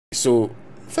So,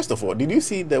 first of all, did you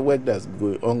see the work that's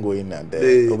ongoing at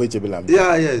the Obechebilam?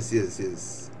 Yeah,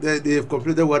 yes. They have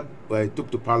completed what I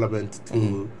took to Parliament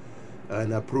to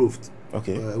and approved.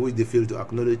 Okay. Which they failed to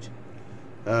acknowledge.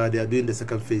 They are doing the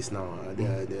second phase now. They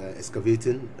are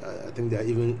excavating. I think they are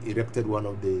even erected one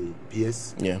of the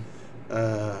piers. Yeah.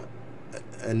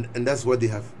 And that's what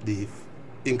they've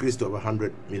increased to over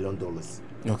 $100 million.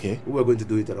 Okay. We are going to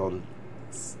do it around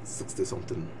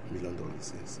 $60-something million.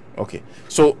 Yes. Okay.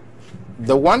 So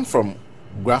the one from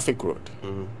Graphic Road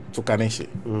to Kaneshi,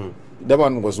 that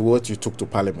one was what you took to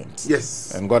Parliament.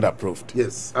 Yes. And got approved.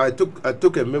 Yes. I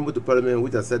took a memo to Parliament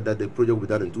which I said that the project will be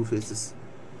done in 2 phases.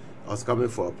 I was coming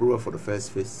for approval for the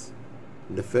first phase.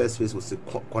 And the first phase was to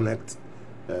connect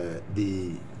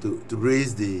to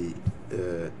raise the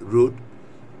road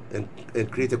and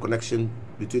create a connection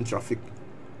between traffic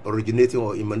originating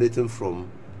or emanating from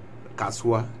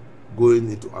Kaswa going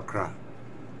into Accra.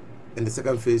 And the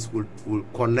second phase will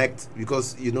connect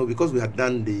because we had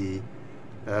done the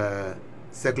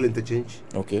circle interchange.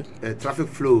 Okay. Traffic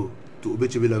flow to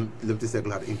Obechebi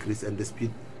circle had increased, and the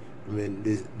speed,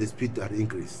 the speed had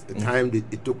increased. The time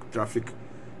it took traffic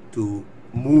to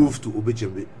move to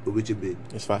Obechebi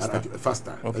it's faster.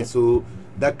 Faster. Okay. And so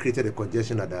that created a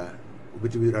congestion at the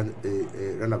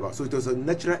Obechebi runabout. So it was a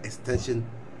natural extension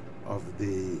of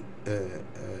the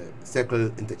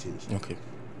circle interchange. Okay.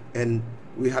 And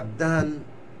we had done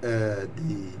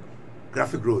the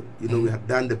Graphic Road. We had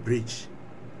done the bridge,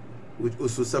 which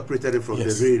also separated it from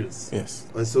the rails. Yes.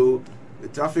 And so the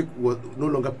traffic was no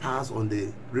longer passed on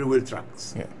the railway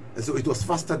tracks. Yeah. And so it was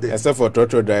faster there. Except for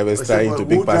trotro drivers trying to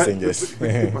pick passengers.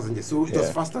 Big passengers. So it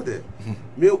was faster there.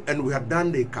 And we had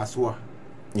done the Kaswa.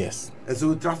 Yes. And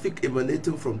so traffic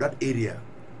emanating from that area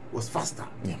was faster.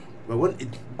 Yeah. But when it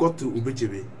got to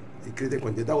Obechebi, it created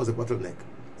congestion. That was a bottleneck.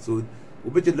 So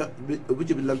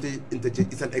Obechebi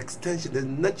interchange is an extension, the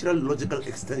natural logical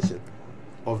extension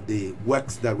of the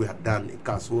works that we had done in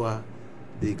Kaswa,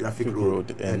 the Graphic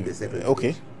Road, and the second.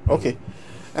 Okay. Okay.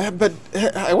 But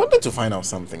I wanted to find out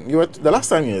something. The last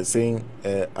time you were saying,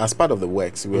 as part of the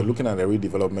works, we were looking at the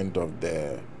redevelopment of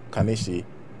the Kaneshi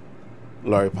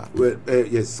Lorry Park. Well,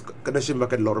 yes, Kaneshi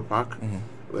Market Lorry Park,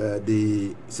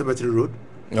 the Cemetery Road,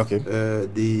 okay,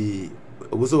 the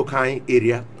Wozokai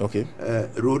area, okay,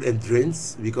 road and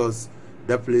drains, because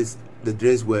that place, the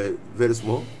drains were very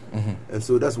small, and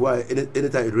so that's why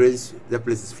anytime it rains, that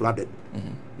place is flooded,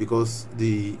 because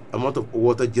the amount of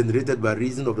water generated by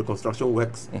reason of the construction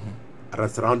works around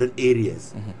surrounding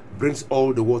areas brings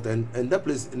all the water, and that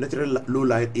place is a natural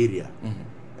low-lying area.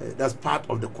 That's part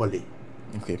of the Kwale.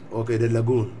 Okay, the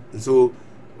lagoon. And so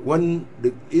when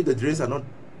if the drains are not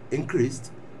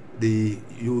increased, you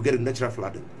will get a natural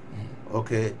flooding.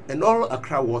 Okay, and all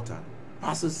Accra water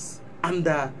passes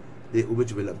under the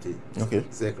Obechebi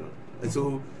circle. And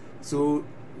so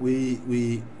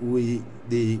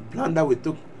the plan that we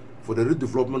took for the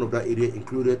redevelopment of that area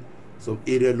included some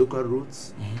area local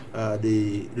routes,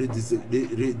 the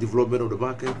redevelopment of the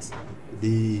markets,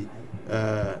 the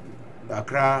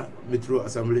Accra Metro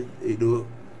Assembly.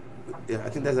 I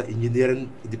think that's an engineering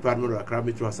department of Accra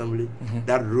Metro Assembly.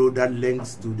 That road that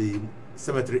links to the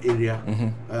cemetery area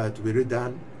to be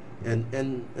redone,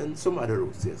 and some other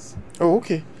roads. Yes. Oh,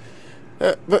 okay.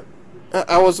 But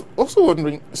I was also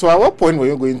wondering. So, at what point were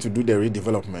you going to do the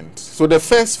redevelopment? So, the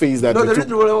first phase that the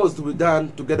redevelopment was to be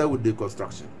done together with the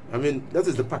construction. I mean, that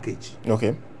is the package.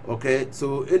 Okay. Okay.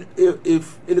 So,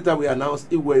 if anytime we announce,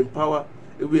 if we're in power,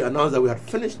 if we announce that we had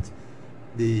finished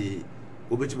the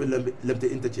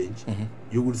Obechebi interchange,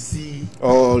 you will see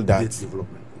all that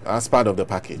development as part of the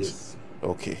package. Yes.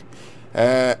 Okay.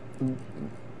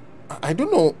 I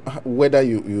don't know whether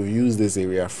you use this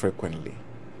area frequently.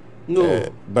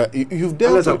 No, but you've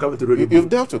dealt with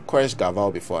Koresh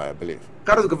Gaval before, I believe.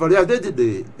 Koresh Gaval, yeah, they did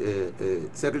the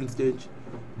second interchange.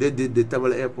 They did the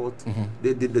Tamale Airport.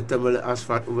 They did the Tamale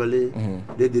Asphalt overlay.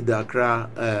 They did the Accra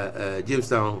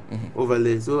Jamestown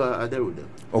overlay. So I dealt with them.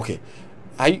 Okay.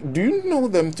 Do you know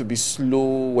them to be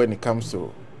slow when it comes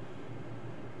to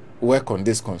work on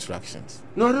these constructions?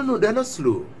 No, I don't know. They're not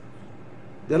slow.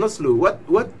 They're not slow.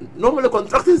 What normally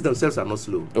contractors themselves are not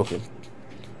slow. Okay.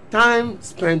 Time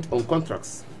spent on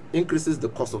contracts increases the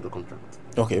cost of the contract.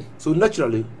 Okay. So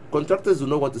naturally, contractors do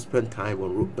not want to spend time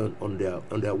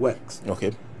on their works.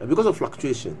 Okay. And because of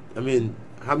fluctuation, I mean,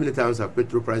 how many times have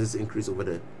petrol prices increased over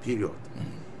the period?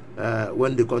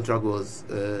 When the contract was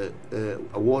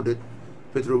awarded,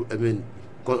 petrol, I mean,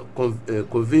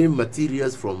 conveying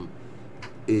materials from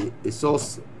a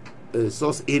source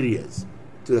areas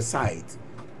to the site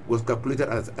was calculated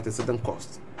at a certain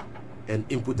cost and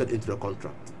inputted into the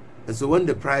contract. And so when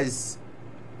the price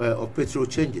of petrol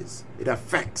changes, it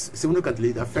affects significantly.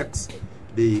 It affects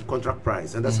the contract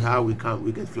price, and that's how we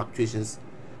get fluctuations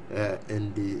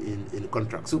in the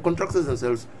contracts. So contractors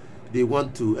themselves, they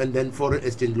want to, and then foreign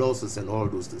exchange losses and all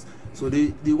those things. So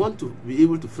they want to be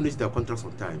able to finish their contracts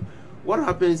on time. What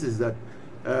happens is that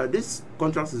this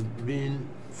contract is being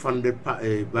funded by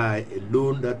a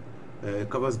loan that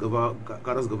Karas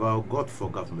Gavao got for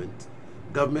government.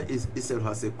 Government itself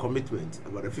has a commitment,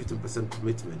 about a 15%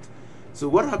 commitment. So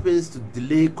what happens to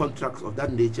delay contracts of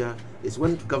that nature is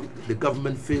when the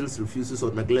government fails, refuses,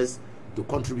 or neglects to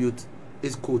contribute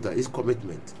its quota, its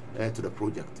commitment to the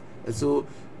project. And so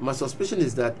my suspicion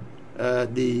is that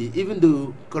even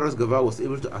though Karas Gavao was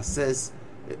able to access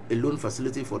a loan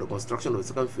facility for the construction of the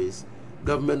second phase,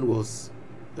 government was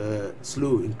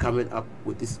slow in coming up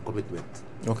with this commitment.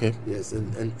 Okay. Yes,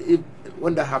 and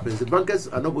when that happens, the bankers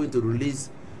are not going to release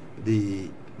the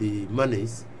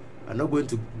monies, are not going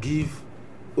to give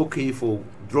okay for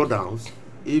drawdowns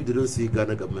if they don't see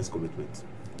Ghana government's commitment.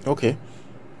 Okay.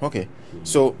 Okay.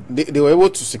 So they were able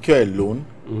to secure a loan,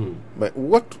 but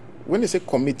when you say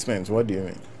commitment, what do you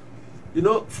mean? You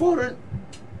know, foreign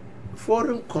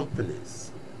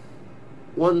companies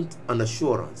want an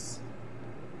assurance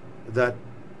that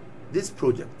this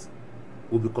project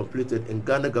will be completed and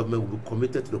Ghana government will be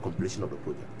committed to the completion of the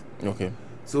project. Okay.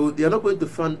 So they are not going to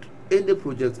fund any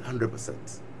project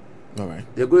 100%. All right.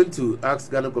 They're going to ask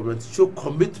Ghana government to show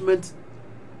commitment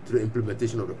to the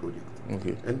implementation of the project.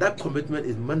 Okay. And that commitment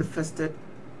is manifested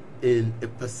in a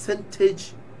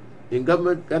percentage in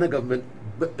Ghana government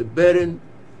bearing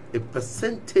a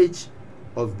percentage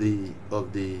of the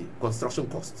construction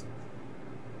cost.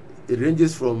 It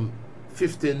ranges from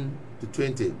 15 to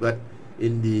 20, but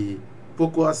in the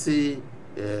Pokwasi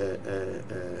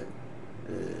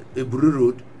Eburu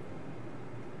Road,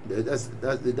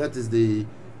 that is the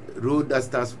road that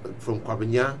starts from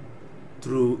Kwabenya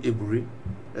through Eburi.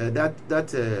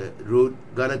 That road,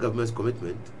 Ghana government's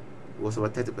commitment was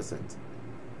about 30%.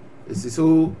 You see,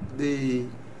 so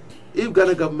if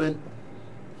Ghana government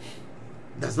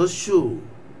does not show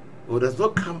or does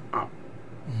not come up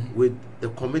with the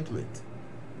commitment,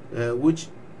 which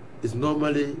is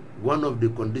normally one of the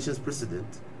conditions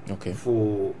precedent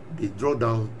for the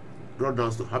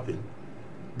drawdowns to happen,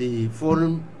 the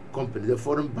foreign companies, the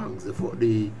foreign banks,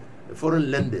 the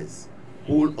foreign lenders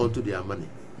hold onto their money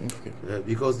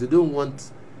because they don't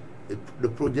want the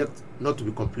project not to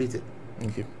be completed.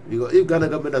 Okay. Because if Ghana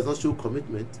government does not show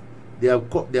commitment, their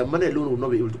money alone will not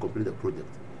be able to complete the project.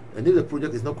 And if the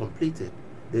project is not completed,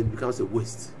 then it becomes a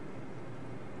waste.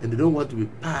 And they don't want to be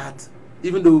part,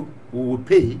 even though we will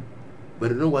pay, but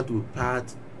they don't want to be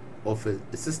part of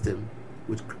a system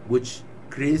which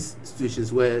creates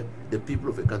situations where the people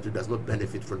of a country does not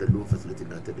benefit from the loan facility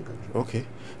granted the country. Okay.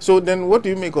 So then what do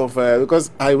you make of, because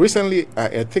I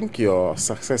think your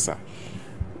successor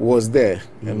was there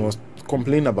and was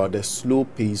complaining about the slow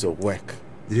pace of work.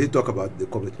 Did he talk about the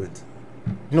commitment?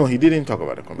 No, he didn't talk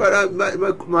about the commitment.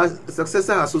 But my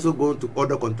successor has also gone to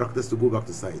order contractors to go back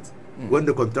to site when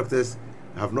the contractors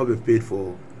have not been paid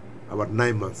for about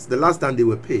 9 months. The last time they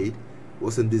were paid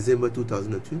was in December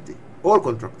 2020. All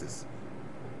contractors.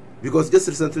 Because just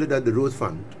recently that the road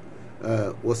fund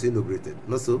was inaugurated.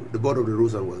 Not so, the board of the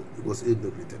road fund was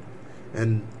inaugurated.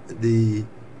 And they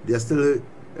are still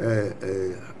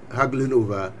haggling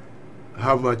over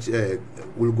how much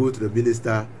will go to the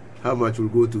minister, how much will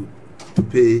go to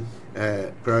pay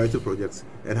priority projects,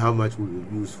 and how much will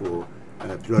be used for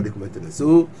periodic maintenance.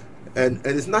 So, and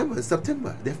it's 9 months,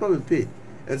 September, they have not been paid.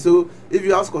 And so, if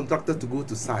you ask contractor to go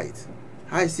to site,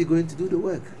 how is he going to do the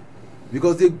work?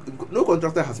 Because no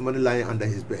contractor has money lying under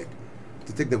his bed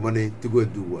to take the money to go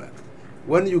and do work.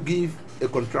 When you give a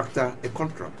contractor a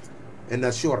contract, an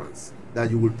assurance that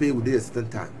you will pay within a certain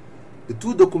time, the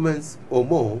two documents or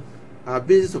more are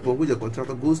basis upon which the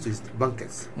contractor goes to his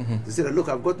bankers to say that, look,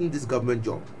 I've gotten this government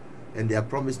job and they are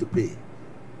promised to pay.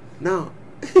 Now,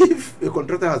 if a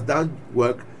contractor has done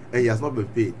work and he has not been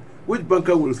paid, which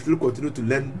banker will still continue to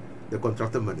lend the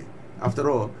contractor money?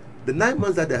 After all, the 9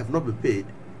 months that they have not been paid,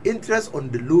 interest on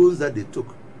the loans that they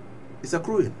took is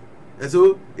accruing. And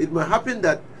so it might happen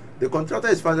that the contractor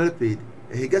is finally paid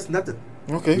and he gets nothing.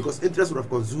 Okay. Because interest would have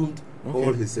consumed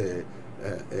all his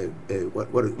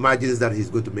what margins that he's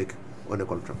going to make on the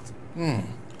contract.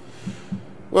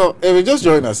 Well, if you just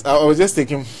join us, I was just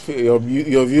taking your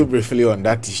view briefly on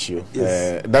that issue,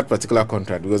 that particular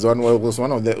contract, because was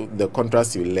one of the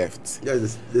contracts you left.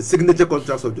 Yes, the signature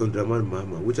contracts of John Dramani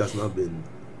Mahama, which has now been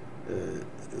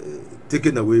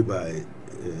taken away by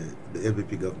the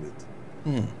MVP government.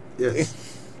 Yes.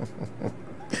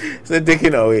 So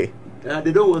taken away.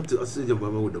 They don't want to associate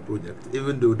Obama with the project,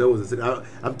 even though that was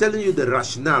I'm telling you the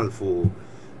rationale for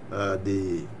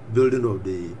the building of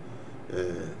the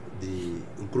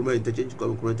Nkrumah interchange,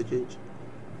 Nkrumah interchange.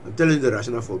 I'm telling you the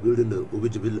rationale for building the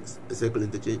Obijibil circle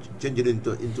interchange, changing it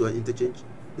into an interchange,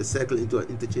 the circle into an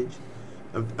interchange.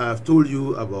 I've told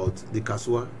you about the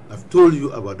Kaswa. I've told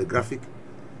you about the graphic.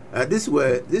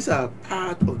 These are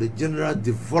part of the general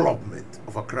development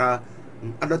of Accra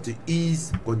in order to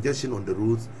ease congestion on the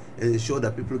roads and ensure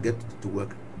that people get to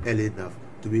work early enough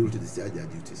to be able to discharge their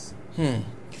duties.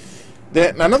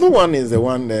 Another one is the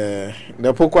one, the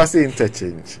Pokwasi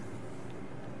interchange.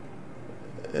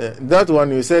 That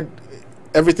one, you said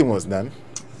everything was done.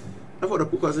 And for the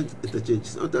Pokwasi interchange,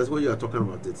 sometimes when you are talking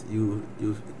about it, you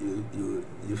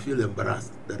feel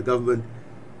embarrassed that the government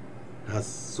has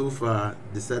so far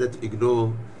decided to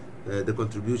ignore the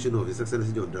contribution of His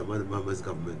Excellency John Dramani Mahama's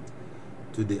government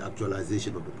to the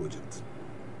actualization of the project.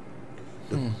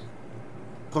 The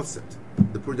concept,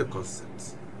 the project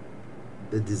concept,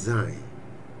 the design,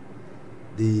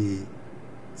 the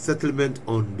settlement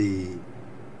on the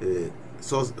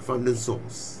funding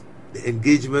source, the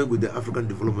engagement with the African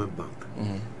Development Bank,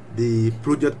 the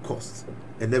project cost,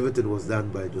 and everything was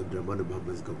done by John Dramani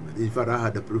Mahama's government. In fact, I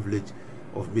had the privilege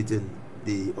of meeting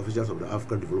the officials of the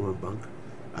African Development Bank.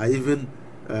 I even,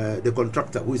 the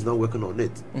contractor who is now working on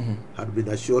it, had been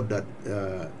assured that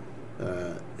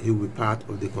he will be part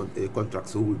of the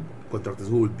contractors who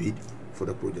will bid for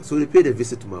the project. So they paid a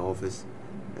visit to my office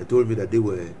and told me that they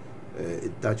were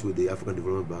in touch with the African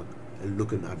Development Bank and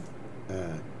looking at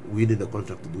winning the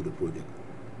contract to do the project.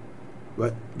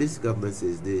 But this government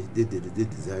says they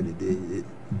designed it.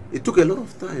 It took a lot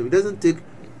of time. It doesn't take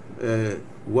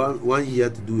 1 year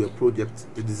to do a project,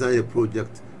 to design a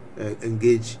project,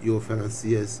 engage your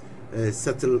financiers,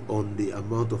 settle on the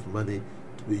amount of money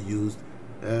to be used,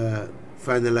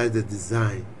 finalize the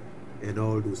design and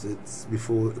all those. It's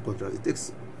before a contract. It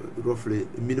takes roughly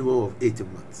a minimum of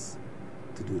 18 months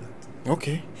to do that.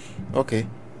 Okay.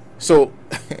 So,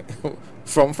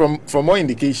 from more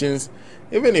indications,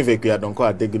 even if Ekuadonko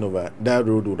had taken over, that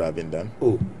road would have been done.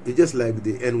 Oh, it's just like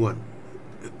the N1.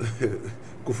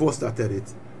 Kufo started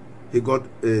it. He got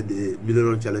the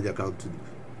Millennium Challenge account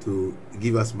to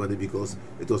give us money because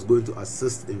it was going to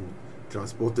assist in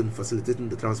facilitating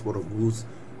the transport of goods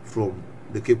from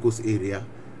the Cape Coast area,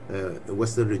 the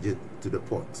western region, to the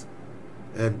port.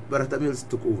 And Barata Mills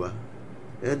took over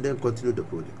and then continued the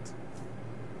project.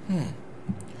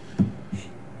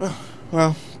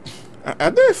 Well,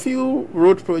 are there a few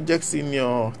road projects in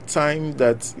your time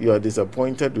that you are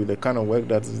disappointed with the kind of work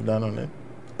that is done on it?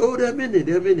 Oh, there are many.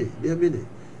 I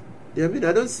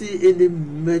don't see any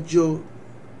major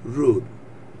road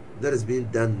that is being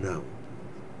done now.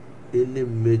 Any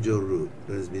major road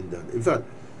that is being done. In fact,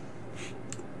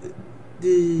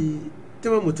 the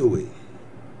Tema Motorway,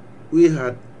 we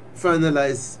had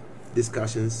finalized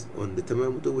discussions on the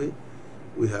Tema Motorway.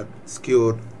 We had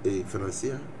secured a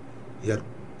financier. He had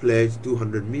pledged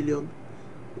 200 million.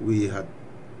 We had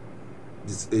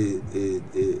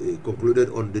concluded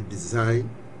on the design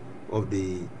of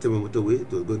the Tema Motorway.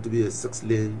 It was going to be a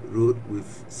 6-lane road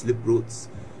with slip roads.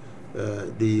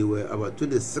 There were about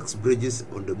 26 bridges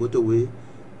on the motorway.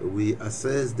 We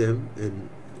assessed them and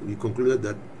we concluded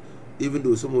that even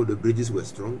though some of the bridges were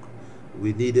strong,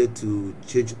 we needed to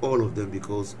change all of them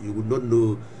because you would not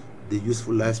know the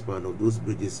useful lifespan of those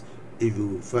bridges if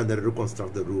you finally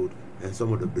reconstruct the road and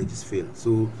some of the bridges fail.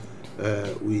 So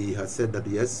we had said that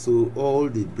yes, so all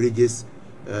the bridges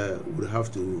would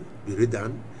have to be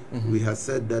redone. We had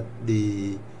said that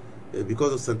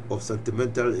because of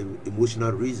sentimental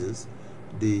emotional reasons,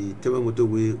 the Tema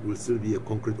Motorway will still be a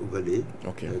concrete overlay.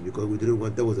 Because we didn't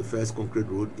want, that was the first concrete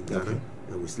road in Ghana,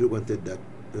 and we still wanted that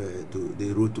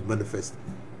the road to manifest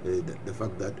the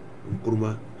fact that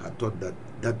Nkrumah had thought that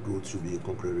that road should be a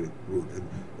concrete road,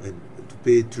 and to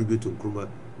pay tribute to Nkrumah,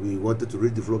 we wanted to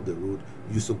redevelop the road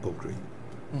using concrete.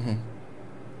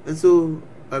 And so,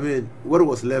 I mean, what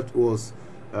was left was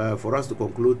for us to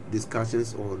conclude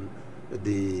discussions on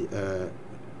the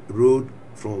road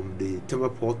from the Tema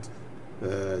Port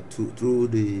through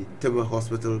the Tema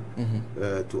Hospital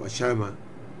to Ashama,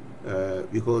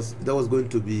 because that was going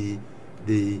to be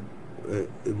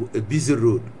a busy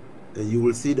road. And you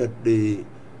will see that the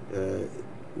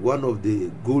one of the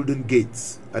golden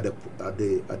gates at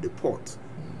the port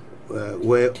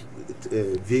where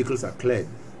vehicles are cleared.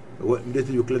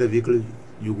 Immediately you clear the vehicle,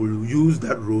 you will use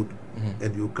that road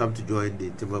and you come to join the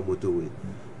Tema Motorway.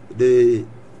 The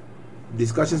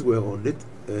discussions were on it,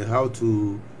 how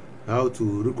to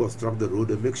reconstruct the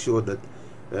road and make sure that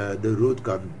the road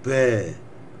can bear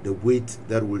the weight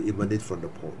that will emanate from the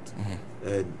port.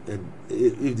 And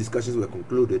if discussions were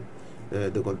concluded,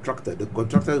 the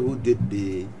contractor who did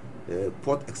the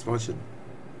port expansion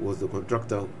was the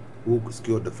contractor who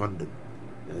secured the funding,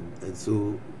 and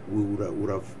so we would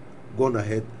have gone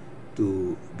ahead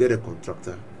to get a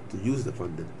contractor to use the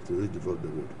funding to redevelop the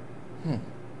road.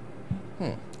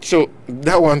 So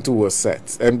that one too was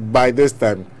set, and by this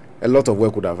time, a lot of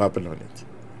work would have happened on it.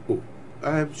 Oh,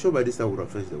 I'm sure by this time we would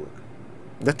have finished the work.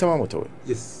 The Tamale motorway.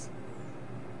 Yes.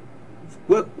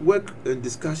 Work and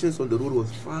discussions on the road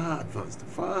was far advanced.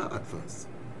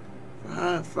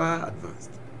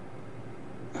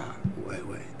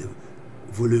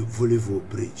 The Volevo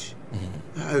Bridge.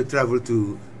 I traveled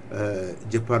to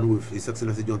Japan with His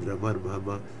Excellency John Dramani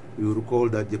Mahama. You recall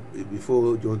that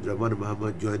before John Dramani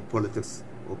Mahama joined politics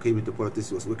or came into politics,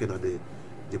 he was working at the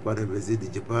Japan embassy. The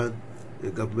Japan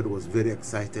government was very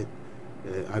excited.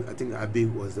 I think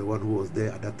Abe was the one who was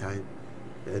there at that time,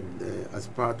 and as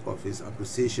part of his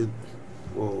appreciation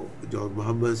for John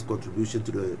Mahama's contribution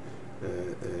to the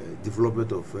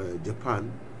development of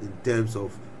Japan in terms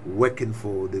of working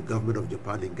for the government of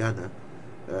Japan in Ghana,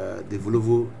 the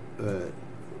Volevo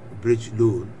bridge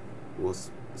loan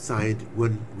was signed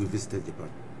when we visited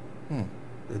Japan.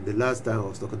 And the last time I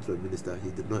was talking to the minister, he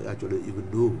did not actually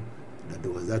even know that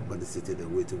there was that money sitting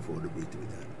and waiting for the bridge to be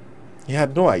done. He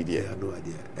had no idea. He had no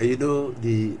idea. And you know,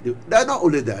 not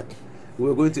only that, we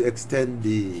were going to extend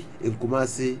in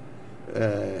Kumasi,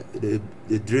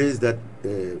 the drains that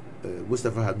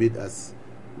Mustafa Hamid, as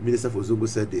Minister for Zungu,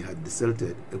 said they had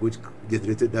desilted, which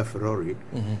generated that Ferrari.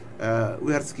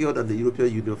 We had secured on the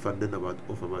European Union funding about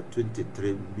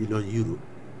 23 million euro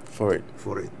for it.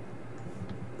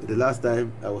 The last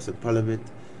time I was in Parliament,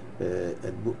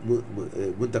 and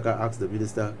Muntaka asked the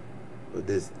minister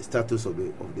the status of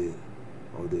the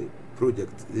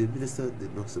project. The minister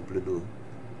did not simply know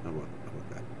about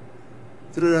that.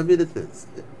 So there are many things.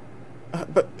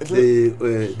 But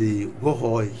the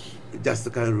Hohoi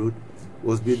Justican Road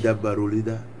was being done by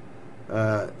Rolida.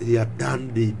 He had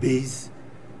done the base.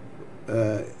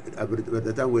 At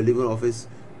the time we were leaving office,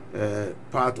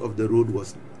 part of the road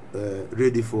was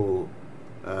ready for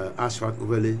asphalt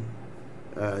overlay.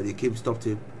 They came, stopped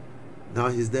him. Now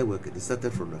he's there working. He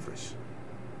started from afresh.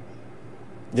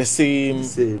 The same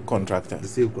contractor. The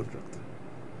same contractor.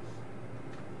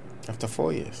 After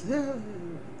 4 years. Yeah.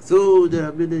 So there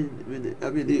are many. I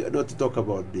mean, not to talk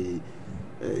about in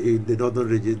the northern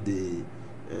region, the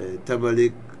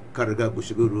Tamale Karaga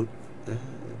Bushigo Road.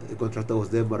 The contractor was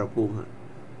there, Marapoma,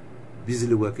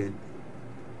 busily working.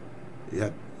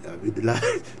 Yeah. I mean,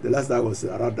 the last time I was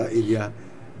around that area,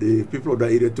 the people of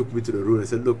that area took me to the road and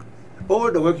said, "Look, all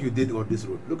the work you did on this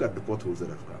road, look at the potholes that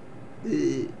have come."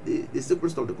 They simply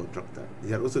stopped the contractor.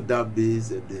 He had also done base,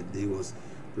 and then he was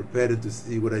preparing to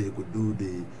see whether he could do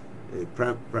the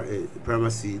primer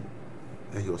seal,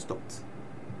 and he was stopped.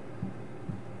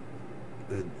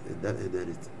 And that ended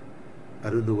it.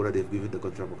 I don't know whether they've given the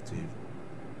contract back to him.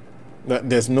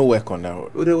 There's no work on that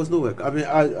road. Well, there was no work. I mean,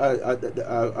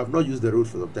 I've not used the road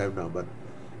for some time now, but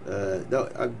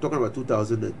I'm talking about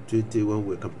 2020 when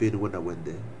we were campaigning when I went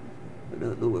there.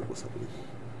 And no work was happening.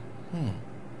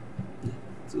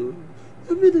 So,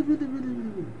 many.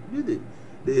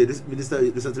 The minister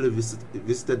recently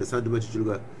visited the Sandima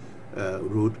Chichuluga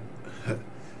road.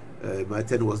 My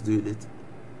tenant was doing it.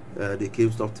 They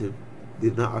came, stopped him. They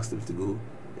did not ask him to go.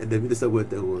 And the minister went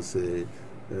there was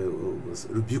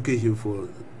rebuking him for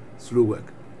slow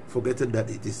work, forgetting that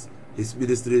it is his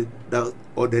ministry that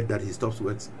ordered that he stops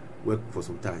work for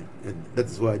some time, and that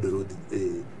is why the road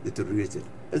deteriorated.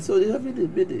 And so they have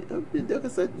many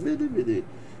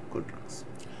contracts.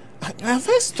 I've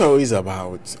heard stories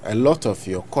about a lot of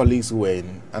your colleagues who were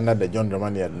under the John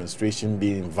Dramani administration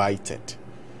being invited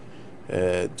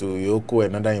to Yoko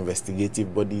and other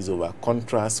investigative bodies over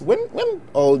contracts. When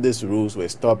all these rules were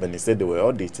stopped and they said they were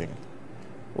auditing,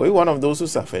 were you one of those who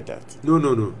suffered that? No.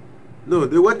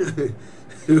 They went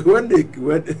when they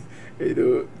went.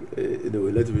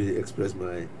 Let me express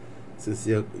my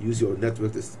sincere. Use your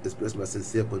network to express my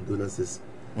sincere condolences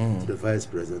to the vice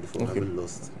president for having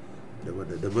lost the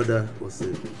mother. The mother was a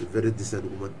very decent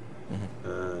woman.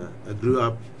 I grew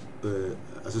up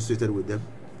associated with them,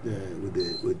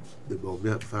 with the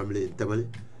Baumia family in Tamale.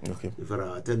 Okay. In fact,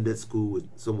 I attended school with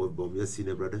some of Baumia's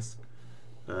senior brothers.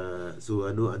 So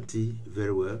I know Auntie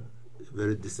very well,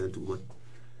 very decent woman.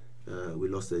 We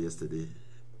lost her yesterday.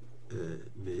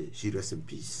 May she rest in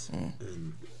peace.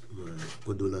 And my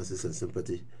condolences and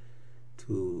sympathy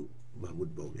to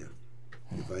Mahmoud Baumia,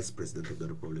 the Vice President of the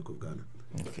Republic of Ghana.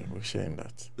 Okay, we're sharing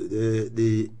that.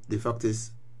 The fact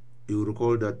is, you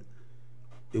recall that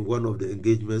in one of the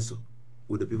engagements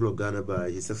with the people of Ghana by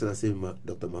His Excellency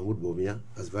Dr. Mahmoud Bawumia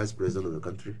as Vice President of the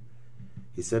country,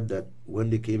 he said that when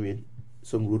they came in,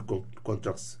 some road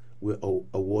contracts were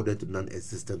awarded to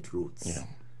non-existent roads. Yeah.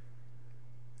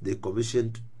 They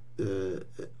commissioned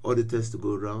auditors to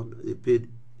go around. They paid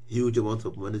huge amounts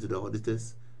of money to the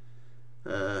auditors.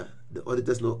 The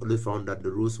auditors not only found that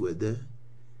the roads were there,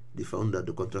 they found that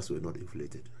the contracts were not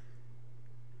inflated.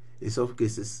 In some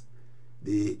cases,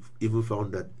 they even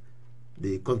found that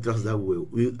the contracts that were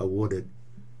awarded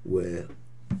were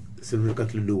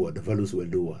significantly lower, the values were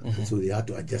lower, so they had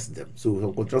to adjust them. So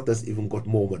some contractors even got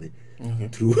more money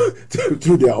through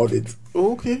their audit.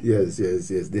 Okay. Yes,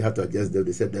 they had to adjust them.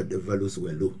 They said that the values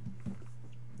were low.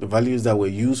 The values that were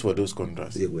used for those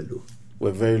contracts, they were low.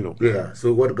 Were very low. Yeah.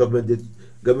 So what government did,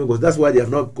 that's why they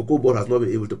have not, Cocoa Board has not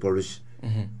been able to publish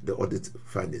the audit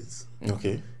findings.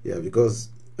 Okay. Yeah, because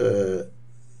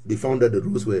they found that the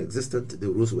rules were existent, the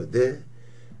rules were there.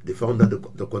 They found that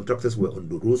the contractors were on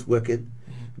the rules working.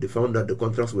 They found that the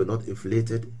contracts were not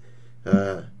inflated.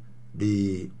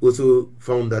 They also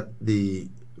found that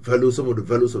some of the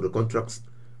values of the contracts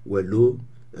were low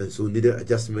and so needed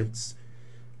adjustments.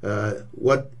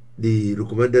 What they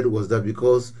recommended was that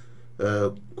because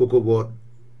Cocoa Board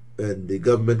and the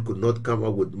government could not come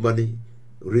up with money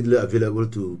readily available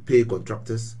to pay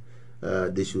contractors,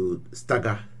 they should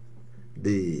stagger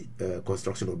the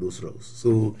construction of those roads.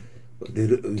 So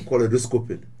we call it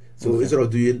rescoping. So instead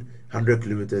of doing 100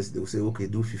 kilometers, they will say, okay,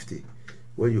 do 50.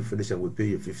 When you finish and we pay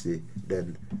you 50,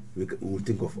 then we will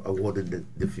think of awarding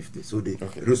the 50. So they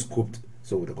rescoped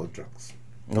some of the contracts.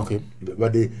 Okay.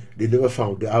 But they never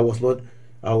found. I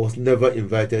was never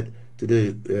invited to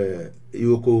the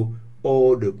Ioko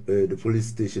or the police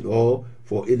station or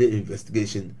for any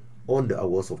investigation on the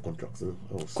awards of contracts.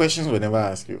 Questions were never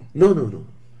asked you? No.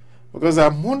 Because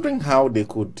I'm wondering how they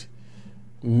could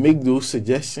make those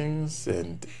suggestions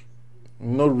and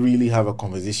not really have a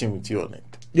conversation with you on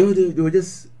it. They were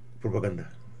just propaganda.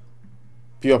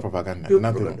 Pure propaganda. Pure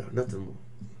nothing propaganda, more. nothing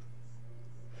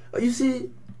more. You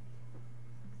see,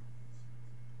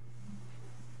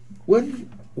 when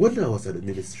I was at the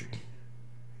ministry,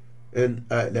 and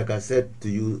like I said to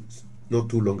you not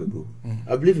too long ago,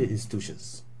 I believe in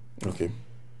institutions. Okay.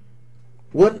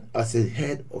 When, as a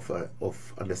head of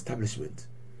an establishment,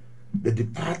 the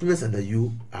departments under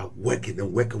you are working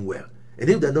and working well. And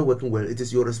if they're not working well, it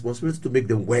is your responsibility to make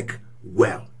them work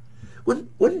well.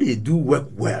 When they do work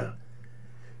well,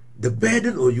 the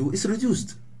burden on you is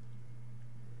reduced.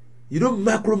 You don't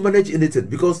micromanage anything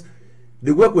because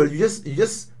they work well. You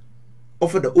just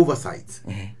offer the oversight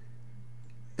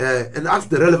and ask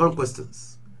the relevant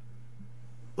questions.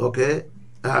 Okay,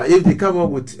 if they come up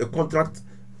with a contract.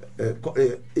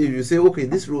 If you say, okay,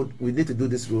 this road, we need to do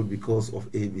this road because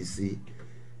of ABC,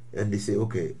 and they say,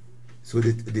 okay, so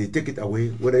they take it away,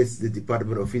 whether it's the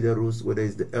Department of Feeder Roads, whether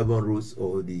it's the urban roads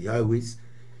or the highways,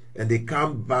 and they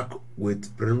come back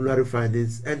with preliminary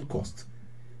findings and cost.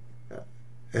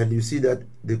 And you see that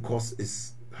the cost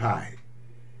is high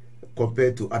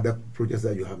compared to other projects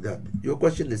that you have done. Your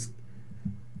question is,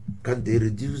 can they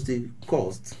reduce the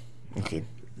cost? Okay.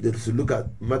 They should look at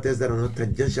matters that are not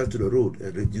tangential to the road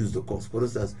and reduce the cost. For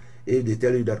instance, if they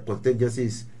tell you that contingency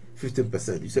is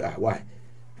 15%, you say, why?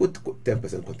 Put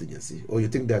 10% contingency. Or you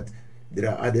think that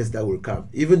there are others that will come.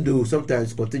 Even though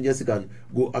sometimes contingency can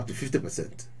go up to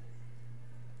 50%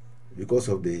 because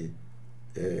of the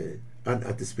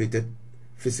unanticipated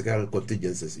physical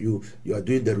contingencies. You are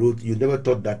doing the road, you never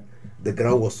thought that the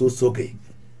ground was so soggy.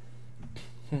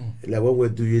 Like when we're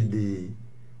doing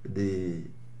the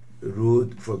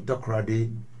road from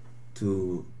Takoradi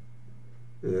to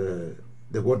the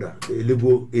border, the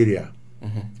Ilibo area.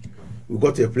 We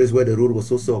got to a place where the road was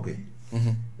so soggy,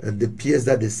 and the piers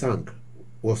that they sank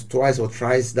was twice or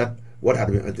thrice that what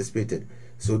had been anticipated.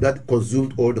 So that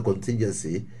consumed all the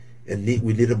contingency, and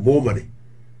we needed more money.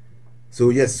 So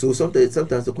yes, so sometimes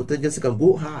the contingency can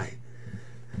go high.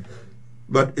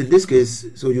 But in this case,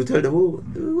 so you tell them, oh,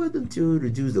 why don't you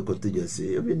reduce the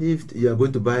contingency? I mean, if you are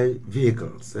going to buy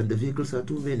vehicles and the vehicles are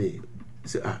too many, you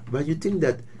say, but you think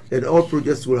that, and all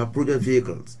projects will have project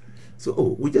vehicles.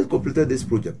 So, we just completed this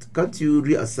project. Can't you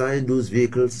reassign those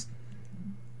vehicles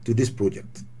to this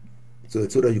project so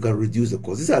that you can reduce the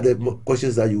cost? These are the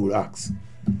questions that you will ask.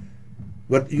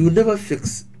 But you never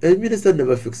fix, a minister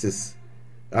never fixes,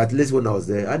 at least when I was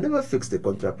there, I never fixed the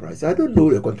contract price. I don't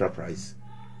know the contract price.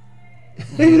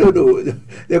 You don't know.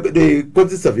 The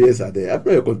quantity surveyors are there. I'm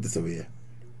not a quantity surveyor.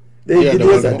 The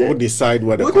engineers are there. Who decide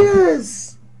what the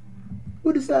yes.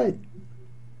 Who decide?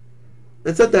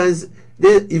 And sometimes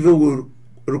they even will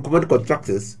recommend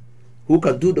contractors who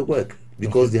can do the work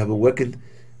because they have been working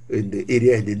in the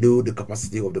area and they know the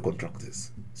capacity of the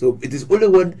contractors. So it is only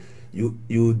when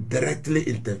you directly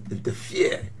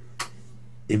interfere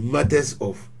in matters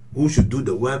of who should do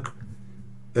the work,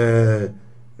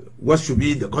 what should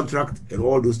be in the contract, and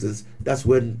all those things. That's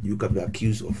when you can be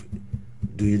accused of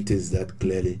doing things that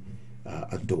clearly are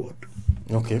untoward.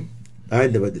 Okay. I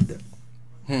never did that.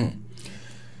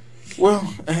 Well,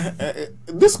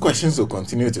 these questions will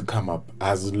continue to come up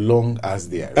as long as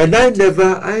they are. And I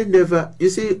never, you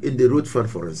see, in the road fund,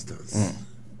 for instance,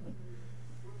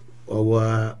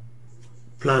 our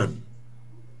plan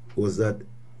was that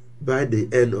by the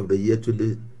end of the year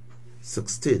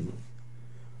 2016,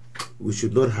 we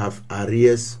should not have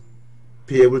arrears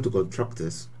payable to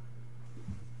contractors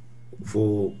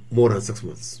for more than 6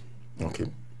 months. Okay.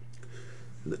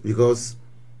 Because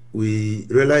we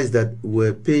realized that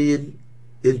we're paying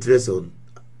interest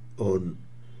on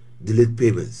delayed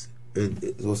payments, and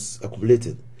it was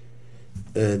accumulating.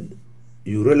 And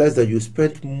you realize that you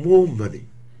spent more money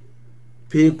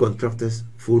paying contractors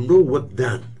for no work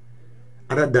done,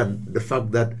 other than the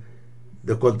fact that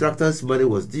the contractor's money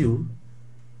was due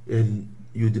and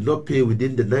you did not pay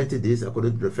within the 90 days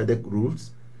according to the FedEx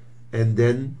rules, and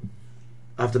then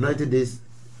after 90 days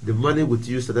the money with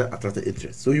you started attracting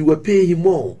interest. So you were paying him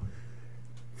more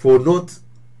for not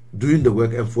doing the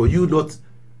work and for you not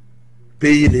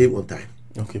paying him on time.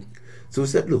 Okay. So we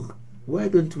said, look, why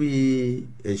don't we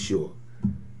ensure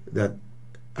that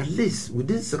at least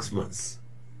within 6 months,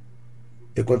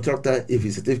 a contractor, if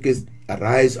his certificates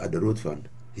arrives at the road fund,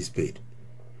 he's paid.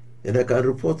 And I can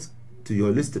report to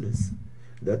your listeners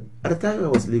that at the time I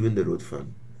was leaving the road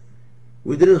fund,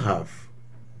 we didn't have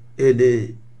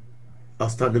any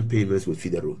outstanding payments with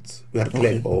feeder roads. We had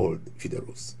cleared all feeder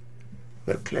roads.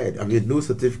 We had cleared. I mean, no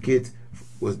certificate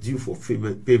was due for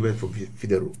payment from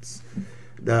feeder roads.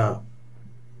 The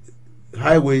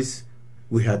highways,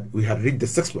 we had reached the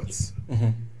 6 months.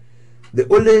 The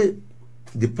only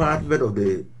department of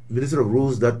the Ministry of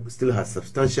Roads that still has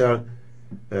substantial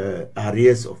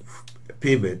arrears of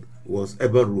payment was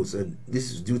urban roads, and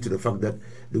this is due to the fact that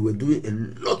they were doing a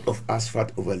lot of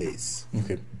asphalt overlays.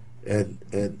 Okay. And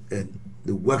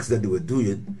the works that they were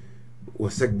doing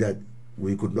was such that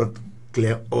we could not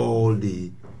clear all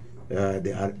the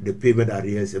payment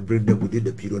arrears and bring them within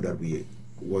the period that we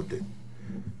wanted.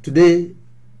 Today,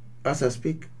 as I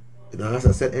speak, and as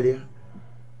I said earlier,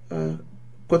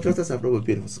 contractors have not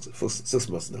been paid for 6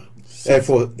 months now.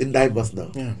 In 9 months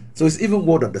now. Yeah. So it's even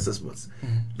more than the 6 months.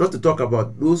 Not to talk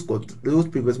about those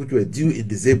payments which were due in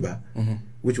December,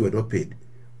 which were not paid,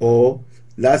 or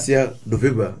last year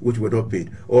November, which were not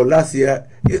paid, or last year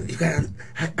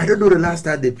I don't know the last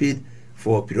time they paid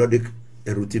for periodic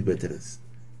and routine maintenance.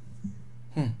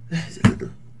 I don't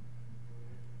know.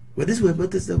 But these were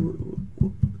matters that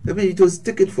I mean, it was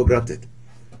taken for granted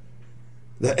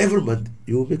that every month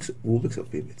you will make some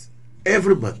payments.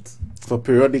 Every month. For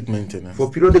periodic maintenance. For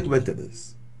periodic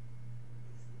maintenance.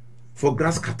 For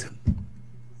grass cutting.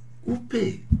 We'll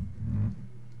pay.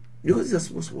 Because these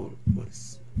are small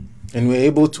monies. And we're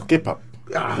able to keep up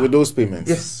with those payments.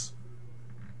 Yes.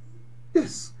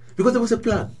 Yes. Because there was a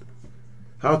plan.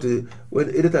 When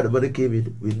anytime the money came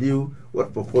in, we knew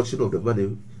what proportion of the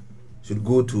money should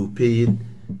go to paying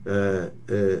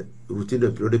routine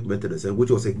and periodic maintenance, and which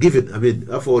was a given. I mean,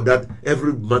 for that,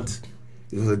 every month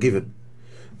it was a given.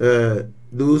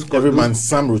 Every month,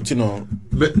 some routine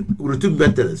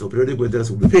maintenance or periodic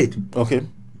maintenance will be paid. Okay.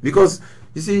 Because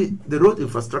you see, the road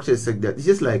infrastructure is like that. It's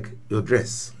just like your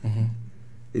dress.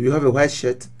 If you have a white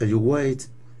shirt and you wear it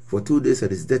for 2 days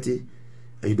and it's dirty,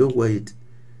 and you don't wear it,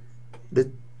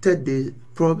 the third day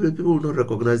probably people will not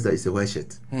recognize that it's a white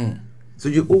shirt. So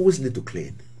you always need to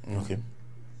clean. Okay.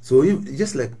 So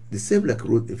just like the same like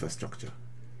road infrastructure,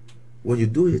 when you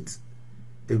do it,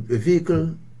 a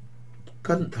vehicle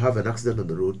can have an accident on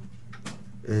the road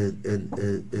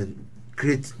and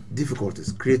create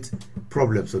difficulties, create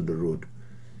problems on the road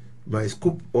by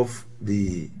scoop of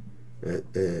the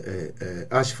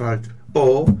asphalt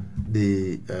or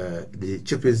the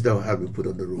chippings that have been put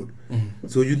on the road.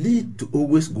 So you need to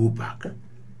always go back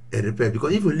and repair,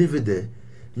 because if you leave it there,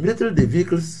 immediately the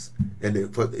vehicles, and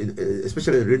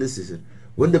especially in rainy season,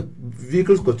 when the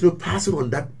vehicles continue passing on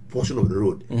that portion of the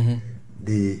road,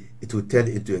 it will turn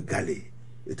into a gully.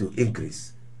 It will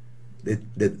increase. The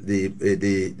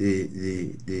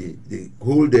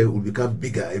hole there will become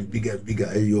bigger and bigger and bigger,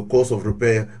 and your cost of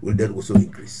repair will then also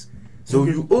increase. So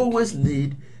you always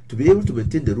need to be able to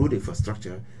maintain the road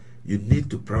infrastructure. You need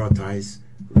to prioritize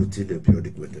routine and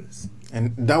periodic maintenance.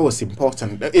 And that was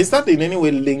important. Is that in any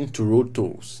way linked to road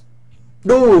tolls?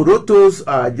 No, road tolls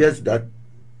are just that.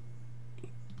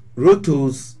 Road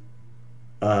tolls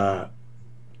are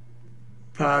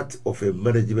part of a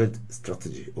management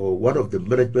strategy, or one of the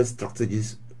management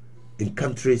strategies in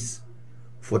countries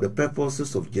for the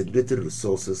purposes of generating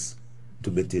resources to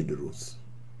maintain the roads.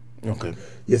 Okay.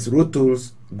 Yes, road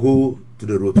tolls go to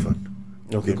the road fund.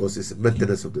 Okay. Because it's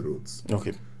maintenance of the roads.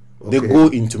 Okay. They go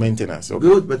into maintenance. Okay.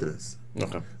 Road maintenance.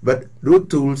 Okay. But road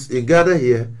tolls in Ghana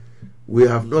here, we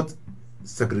have not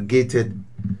segregated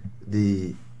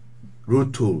the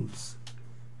road tolls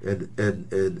and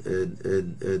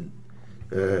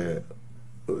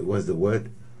what's the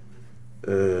word?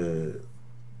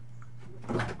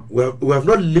 We have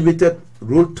not limited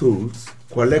road tolls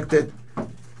collected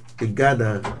in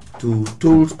Ghana to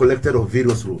tolls collected on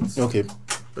various roads. Okay.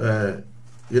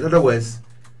 In other words,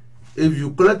 if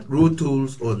you collect road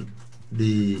tolls on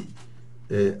the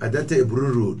Adenta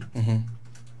Eburu Road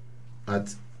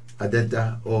at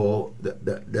Adenta or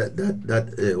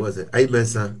that was it,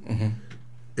 Imensa,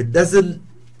 it doesn't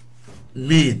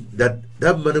mean that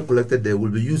that money collected there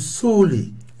will be used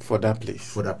solely for that place.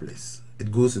 For that place,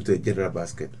 it goes into a general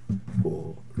basket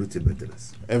for routine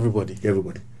maintenance. Everybody.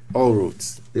 All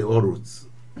roads. All roads.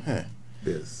 Huh.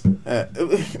 Yes.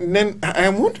 Then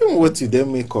I'm wondering what you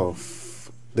then make of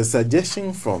the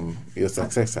suggestion from your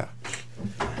successor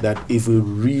that if we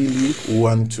really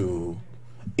want to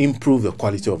improve the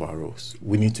quality of our roads,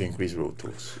 we need to increase road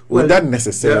tolls. Would that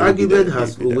necessarily? The argument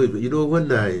has always, you know,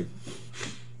 when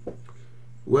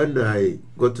I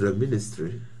got to the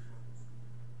ministry,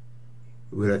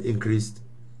 we had increased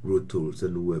road tolls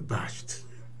and we were bashed.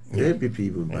 The NPP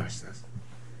even bashed us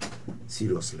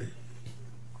seriously.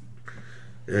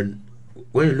 And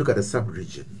when you look at the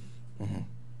sub-region,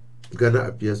 Ghana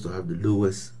appears to have the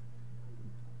lowest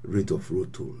rate of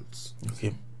road tolls.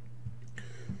 Okay.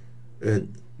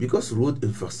 And because road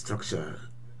infrastructure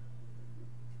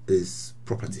is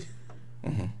property,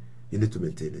 you need to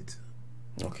maintain it.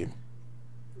 Okay.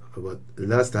 But the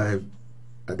last time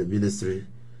at the Ministry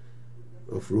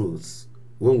of Roads,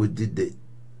 when we did the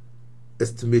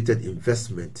estimated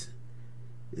investment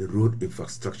in road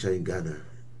infrastructure in Ghana,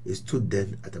 it stood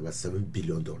then at about $7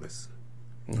 billion.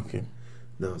 Okay.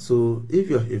 Now, so if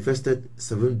you have invested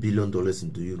 $7 billion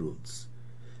into your roads,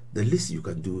 the least you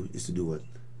can do is to do what?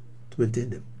 To maintain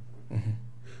them.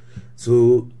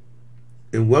 So,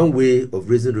 in one way of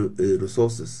raising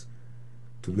resources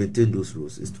to maintain those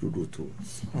roads is through road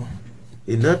tolls.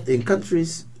 In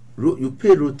countries, you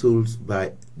pay road tolls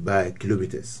by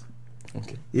kilometers.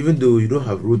 Okay. Even though you don't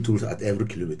have road tolls at every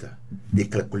kilometer, they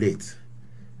calculate.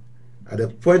 At the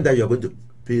point that you are going to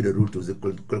pay the road tolls, they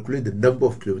calculate the number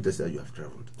of kilometers that you have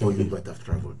traveled, or you might have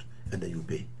traveled, and then you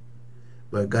pay.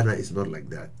 But Ghana is not like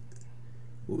that.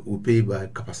 We pay by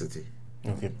capacity.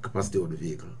 Okay. Capacity of the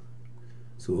vehicle.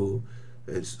 So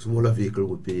a smaller vehicle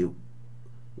would pay 1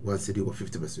 cedi or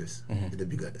 50 pesos in the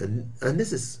bigger, and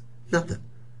this is nothing.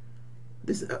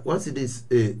 This 1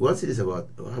 cedi is about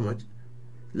how much?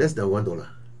 Less than $1.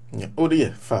 Yeah. Oh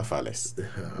yeah, far less.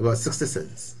 About 60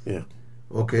 cents. Yeah.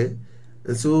 Okay,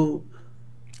 and so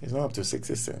it's not up to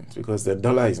 60 cents because the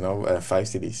dollar is now 5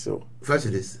 cedis. So 5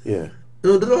 cedis. Yeah.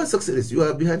 No, the dollar is 6 cedis. You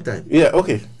are behind time. Yeah.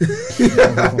 Okay.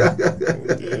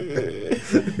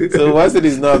 So 1 cedi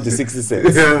is now up to 60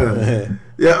 cents.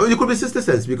 Yeah. Well, you could be 60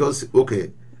 cents because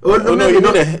okay. Oh no, you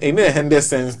need 100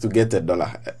 cents to get $1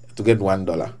 to get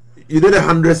 $1. You need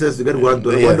 100 cents to get $1.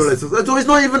 Yes. $1. So it's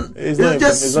not even. It's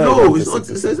just slow.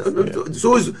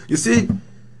 So you see.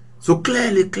 So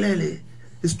clearly,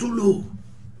 it's too low.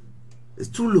 It's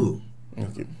too low.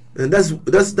 Okay. And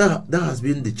that has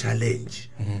been the challenge.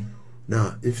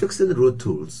 Now, in fixing the road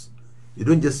tolls, you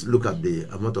don't just look at the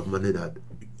amount of money that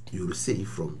you receive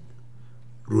from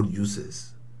road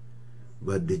users,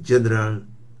 but the general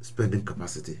spending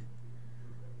capacity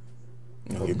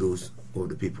of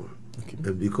the people. Okay.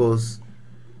 And because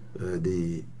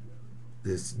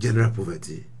there's general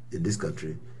poverty in this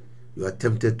country, you are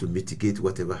tempted to mitigate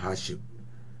whatever hardship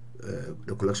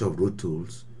the collection of road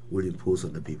tolls will impose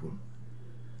on the people.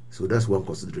 So that's one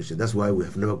consideration. That's why we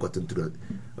have never gotten to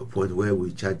a point where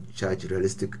we charge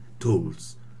realistic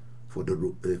tolls for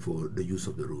the use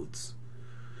of the roads.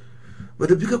 But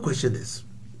the bigger question is,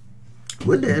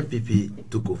 when the NPP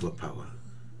took over power,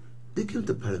 they came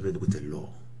to Parliament with a law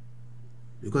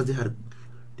because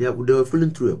they were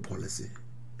following through a policy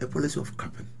of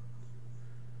capping.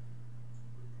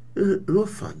 Road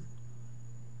fund,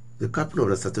 the capping of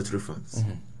the statutory funds.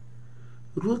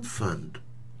 Road fund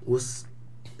was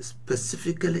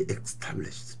specifically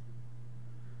established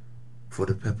for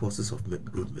the purposes of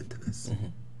road maintenance.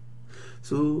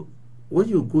 So when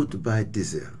you go to buy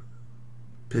diesel,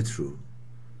 petrol,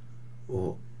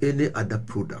 or any other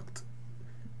product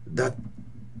that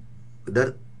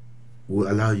that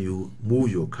will allow you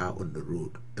move your car on the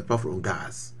road, apart from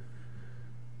gas.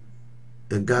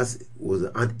 And gas was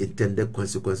the unintended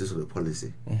consequences of the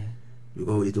policy,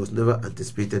 because it was never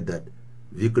anticipated that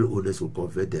vehicle owners will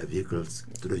convert their vehicles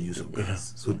to the use of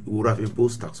gas. So we would have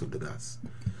imposed tax on the gas.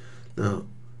 Now,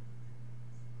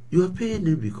 you are paying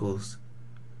it because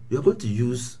you are going to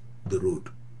use the road,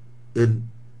 and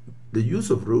the use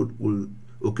of road will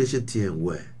occasion tear and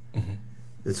wear.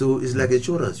 And so it's like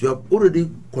insurance. You have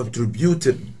already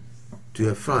contributed to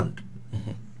a fund,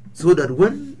 so that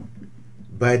when,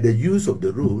 by the use of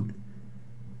the road,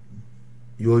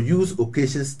 your use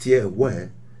occasions tear and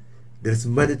wear, there's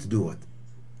money to do what?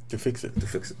 To fix it. To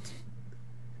fix it.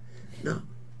 Now,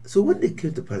 so when they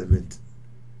came to Parliament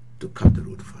to cap the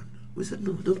road fund, we said,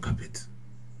 no, don't cap it.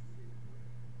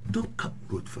 Don't cap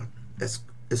road fund.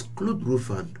 Exclude road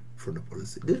fund from the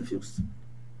policy. They refused.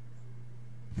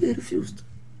 They refused.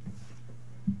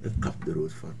 And cap the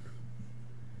road fund.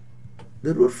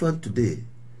 The road fund today,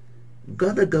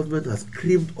 Ghana government has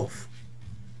creamed off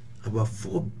about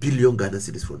 4 billion Ghana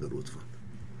cedis from the road fund.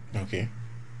 Okay.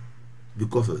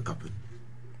 Because of the capping.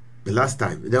 The last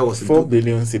time, that was 4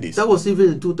 billion cedis. That was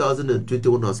even in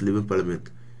 2021 when I was leaving Parliament.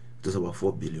 It was about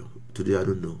 4 billion. Today I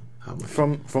don't know how much.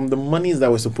 From the monies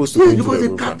that were supposed to go go into because the they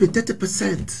road cap fund. it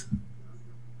 30%.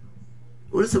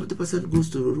 Only 70% goes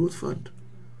to the road fund.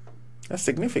 That's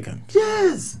significant.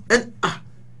 Yes. And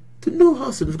to know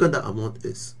how significant that amount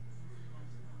is,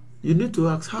 you need to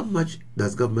ask, how much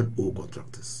does government owe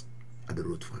contractors at the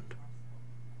road fund?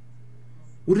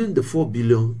 Wouldn't the 4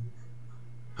 billion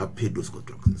have paid those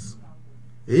contractors?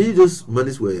 And if those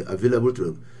monies were available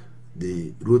to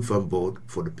the road fund board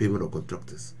for the payment of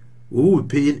contractors, we will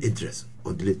be paying interest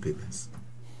on delayed payments.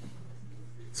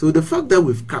 So the fact that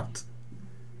we've capped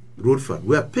road fund,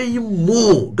 we are paying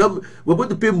more. We're going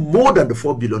to pay more than the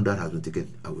 4 billion that has been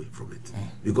taken away from it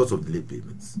because of delayed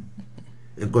payments.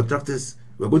 And contractors,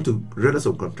 we're going to render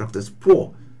some contractors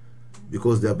poor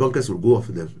because their bankers will go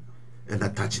after them and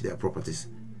attach their properties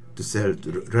to sell,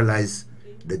 to realize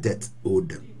the debt owed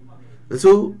them. And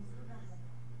so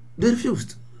they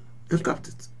refused and capped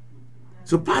it.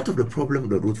 So part of the problem of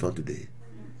the road fund today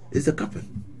is the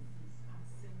capping.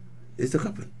 It's the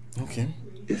capping. Okay.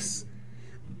 Yes.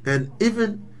 And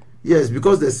even, yes,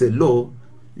 because there's a law,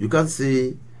 you can't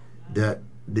say that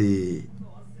they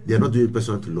are not doing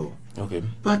pursuant to law. Okay.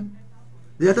 But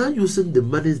they are not using the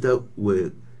monies that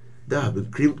have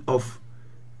been creamed off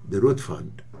the road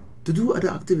fund to do other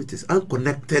activities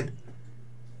unconnected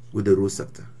with the road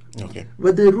sector. Okay.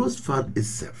 But the road fund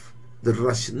itself, the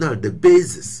rationale, the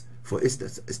basis for its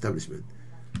establishment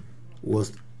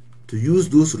was to use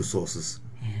those resources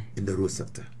in the road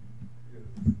sector.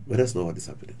 But that's not what is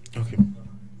happening. Okay.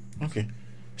 Okay.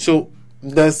 So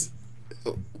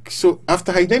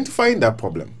after identifying that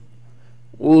problem,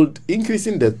 would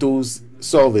increasing the tolls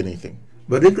solve anything?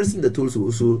 But increasing the tolls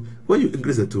also, when you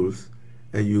increase the tolls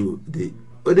and the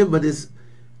other monies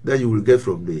that you will get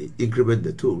from the increment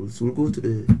the tolls will go to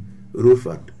the road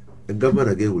fund, and government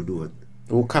again will do what?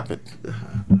 We'll cap it.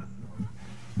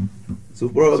 So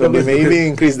they may even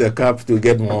increase the cap to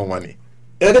get more money.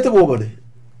 Yeah, get more money.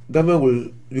 Government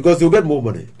will, because you get more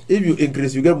money. If you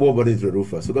increase, you get more money into the road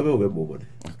fund, so government will get more money.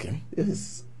 Okay.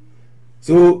 Yes.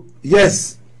 So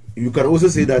yes, you can also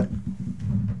say that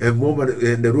more money,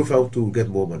 and the road fund to get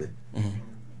more money.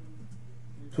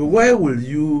 So why will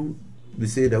you be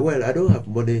saying that, well, I don't have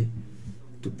money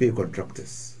to pay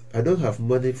contractors, I don't have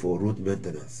money for road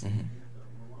maintenance,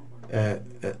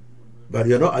 but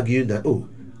you're not arguing that, oh,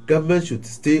 government should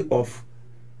stay off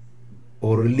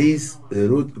or release the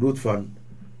road fund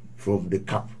from the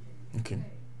cap, okay,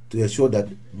 to ensure that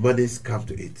monies come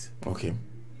to it, okay,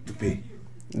 to pay.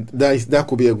 That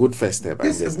could be a good first step.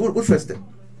 It's a good first step.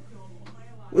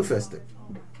 Good first step.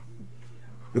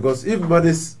 Because if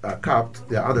monies are capped,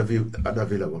 they are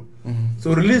unavailable.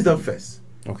 So release them first.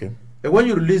 Okay. And when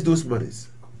you release those monies,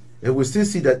 and we still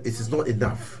see that it is not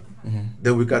enough,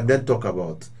 then we can then talk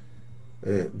about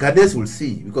Ghanaians will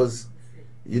see, because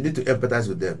you need to empathize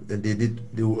with them, and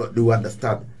they will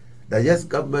understand that yes,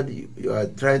 government, you are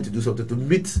trying to do something to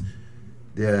meet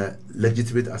their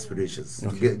legitimate aspirations,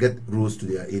 okay, to get roads to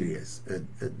their areas and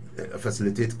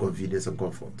facilitate convenience and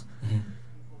comfort.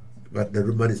 But the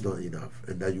money is not enough,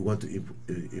 and that you want to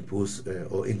impose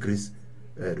or increase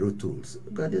road tolls.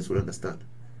 Ghanaians will understand.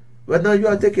 But now you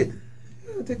are taking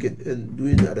and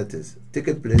doing other things,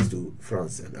 taking planes to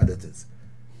France and other things.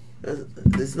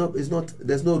 There's no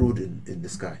road in the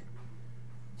sky.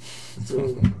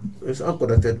 So it's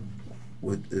unconnected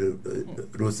with the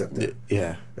road sector.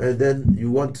 Yeah. And then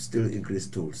you want to still increase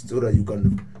tolls so that you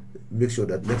can make sure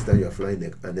that next time you are flying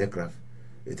an aircraft,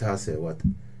 it has a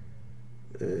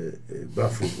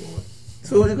bathroom or what.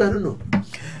 So you gotta know.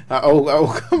 I'll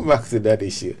come back to that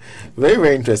issue. Very,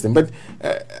 very interesting. But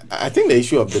I think the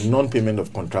issue of the non-payment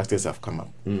of contractors have come up.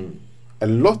 A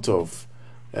lot of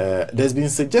there's been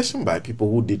suggestion by people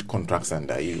who did contracts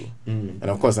under you, and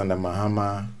of course under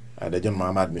Mahama, the John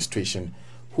Mahama administration,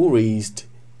 who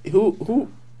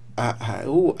are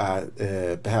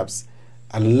perhaps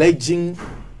alleging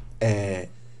how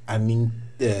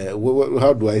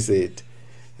do I say it,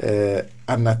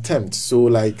 an attempt. So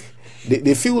like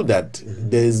they feel that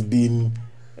there's been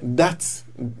that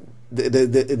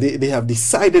they have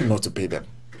decided not to pay them.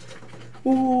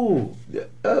 Oh,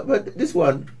 but this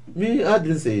one, I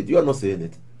didn't say it. You are not saying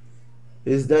it.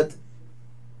 Is that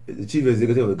the chief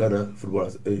executive of Ghana Football,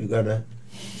 Ghana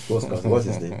Sports Council? What's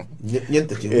his name?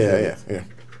 Nyentechi. Yeah.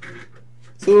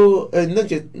 So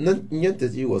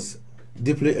Nyentechi was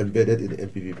deeply embedded in the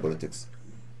MPP politics,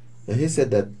 and he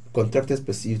said that contractors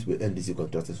perceived with NDC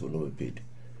contractors will not be paid.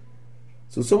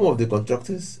 So some of the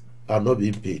contractors are not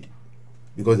being paid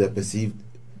because they are perceived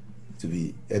to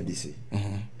be NDC.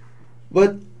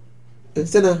 But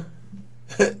Sena,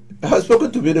 I have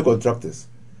spoken to many contractors,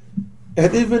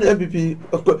 and even MPP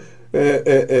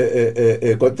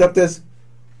contractors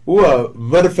who are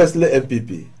manifestly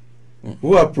MPP,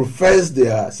 who have professed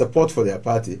their support for their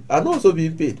party, are not also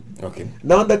being paid. Okay.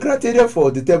 Now the criteria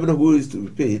for determining who is to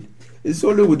be paid is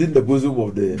only within the bosom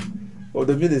of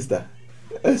the minister.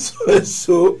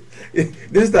 So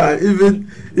this time,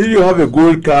 even if you have a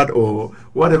gold card or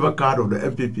whatever card of the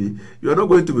MPP, you are not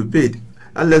going to be paid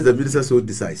unless the minister so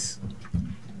decides.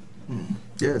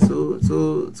 Yeah, so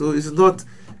it's not.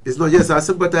 Yes, I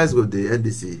sympathize with the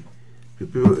NDC.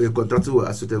 People, contractors who are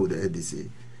associated with the NDC.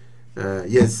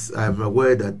 Yes, I am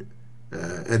aware that,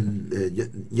 and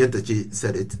Nyentechi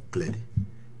said it clearly,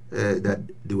 that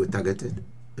they were targeted.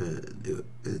 They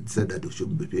said that they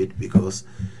shouldn't be paid because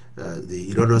they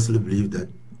erroneously believe that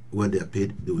when they are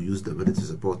paid, they will use the money to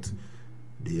support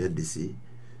the NDC.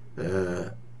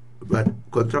 But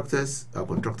contractors are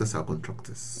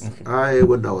contractors. Okay.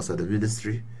 When I was at the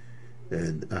ministry,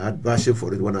 and I had bashing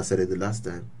for it when I said it the last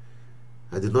time,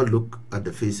 I did not look at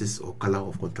the faces or color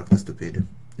of contractors to pay them.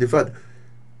 In fact,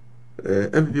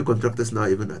 MPP contractors now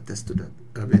even attest to that.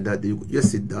 I mean, that they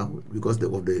just sit down because they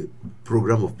want the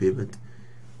program of payment.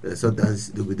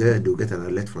 Sometimes they'll be there and they'll get an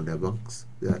alert from their banks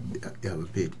that they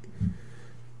haven't paid.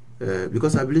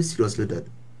 Because I believe seriously that,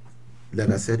 like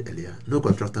I said earlier, no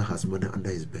contractor has money under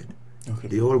his bed. Okay.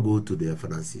 They all go to their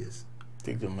financiers.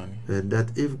 Take the money. And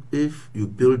that if you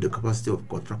build the capacity of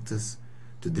contractors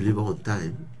to deliver on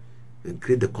time and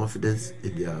create the confidence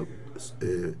in their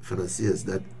financiers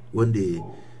that when they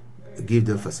give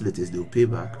them facilities, they will pay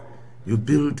back, you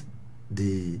build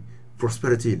the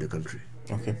prosperity in the country.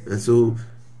 Okay. And so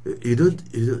you don't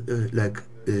like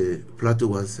Plato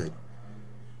once said,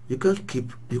 you can't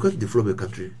develop a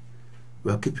country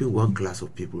by keeping one class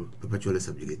of people perpetually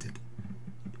subjugated.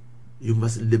 You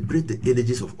must liberate the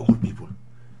energies of all people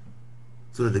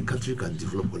so that the country can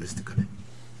develop holistically.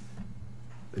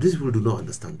 These people do not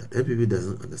understand that. MPP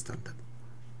doesn't understand that.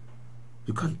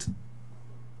 You can't.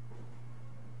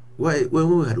 Why? When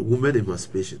we had women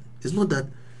emancipation, it's not that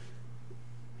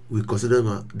we consider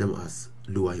them as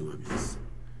lower human beings.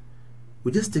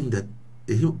 We just think that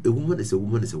a woman is a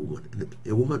woman is a woman, and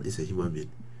a woman is a human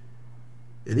being.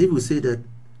 And if we say that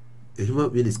a human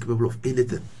being is capable of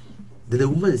anything, then a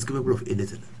woman is capable of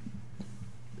anything.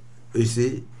 You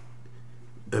see,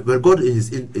 but God in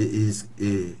his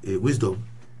wisdom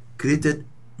created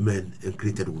men and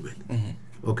created women.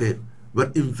 Okay,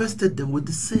 but invested them with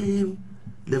the same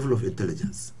level of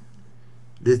intelligence,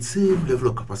 the same level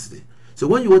of capacity. So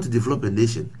when you want to develop a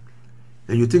nation,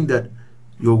 and you think that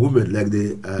your women, like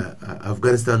the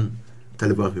Afghanistan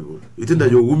Taliban people, you think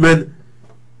that your women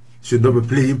should not be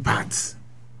playing parts.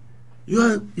 You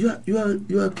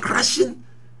are crushing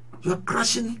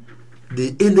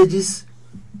the energies,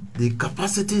 the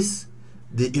capacities,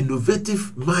 the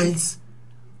innovative minds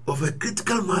of a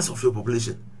critical mass of your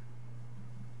population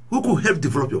who could help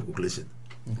develop your population.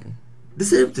 The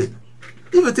same thing.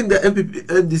 If you think that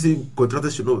NDC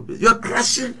contractors should not, you are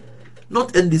crushing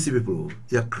not NDC people,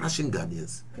 you are crushing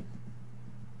Ghanaians,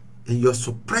 and you are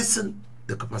suppressing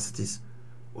the capacities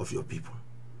of your people,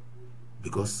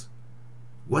 because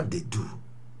what they do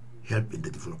help in the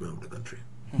development of the country.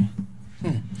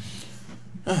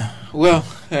 Well,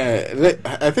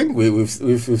 I think we've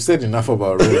said enough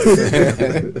about roads.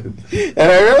 And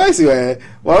I realized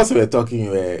whilst we were talking,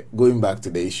 you were going back to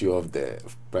the issue of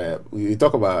we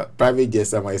talk about private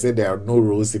jets, and I said there are no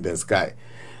roads in the sky.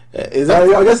 Is that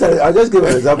I'll just give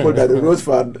an example that the road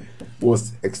fund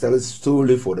was established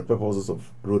solely for the purposes of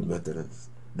road maintenance,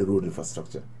 the road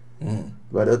infrastructure.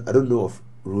 But I don't know of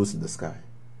roads in the sky.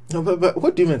 No, but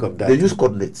what do you make of that? They use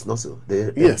coordinates, not so.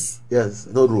 Yes. Yes,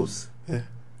 no rules. Yeah.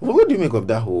 Well, what do you make of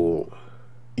that whole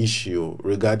issue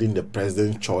regarding the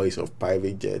president's choice of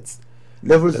private jets?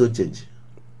 Levels don't change.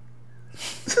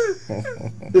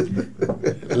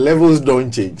 Levels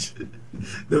don't change.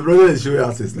 The president is showing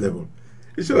us his level.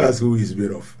 He's showing us who he's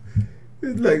made of.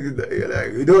 It's like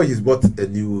he's bought a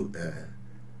new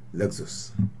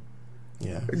Lexus.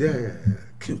 Yeah. Yeah.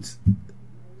 Cute.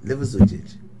 Levels don't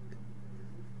change.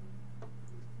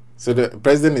 So the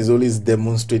president is always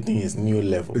demonstrating his new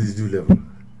level. His new level.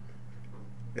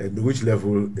 And which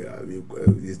level?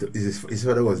 His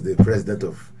father was the president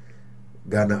of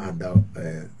Ghana under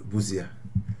Buzia.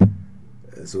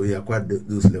 So he acquired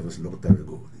those levels a long time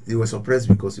ago. He was suppressed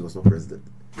because he was not president.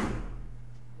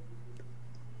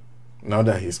 Now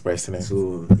that he's president.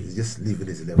 So he's just leaving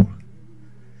his level.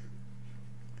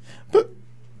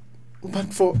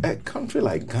 But for a country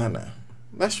like Ghana,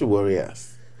 that should worry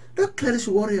us. That clearly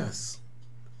should worry us.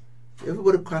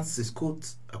 Everybody cuts his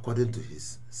coat according to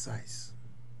his size.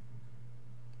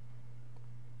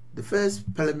 The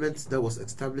first parliament that was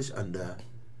established under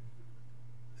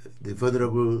the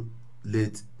venerable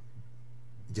late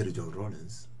Jerry John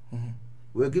Rawlings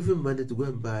were given money to go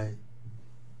and buy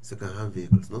second-hand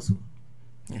vehicles, not so.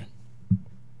 Yeah.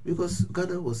 Because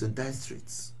Ghana was in dire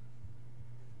straits.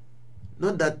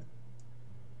 Not that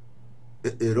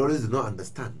Rawlings did not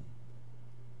understand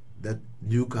that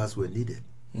new cars were needed,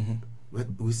 but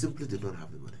we simply did not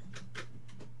have the money.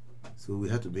 So we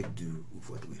had to make do with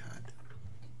what we had.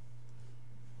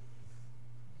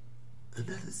 And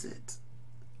that is it.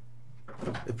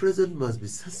 A president must be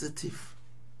sensitive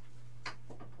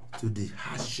to the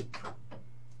hardship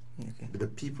that the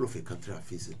people of a country are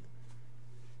facing,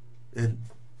 and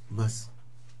must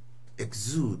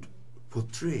exude,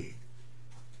 portray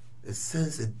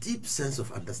a deep sense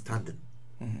of understanding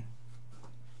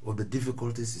of the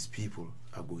difficulties his people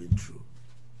are going through,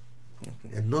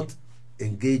 and not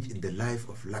engage in the life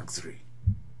of luxury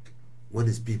when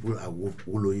his people are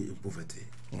wallowing in poverty.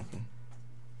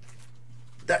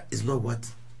 That is not what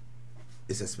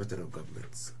is expected of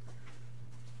governments.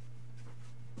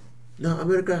 Now,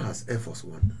 America has Air Force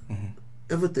One.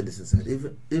 Everything is inside.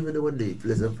 Even when the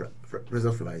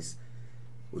president flies,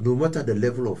 no matter the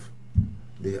level of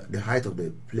the height of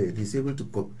the plane, he's able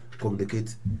to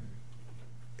communicate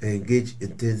and engage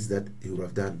in things that he would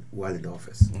have done while in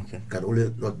office. Can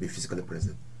only not be physically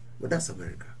present. But that's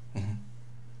America.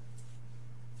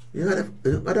 You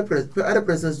know, other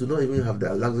presidents do not even have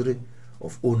the luxury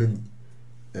of owning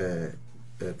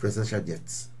presidential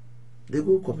jets. They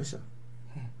go commercial.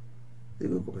 They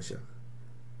go commercial.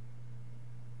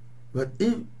 But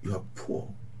if you are poor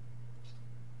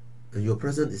and your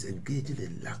president is engaging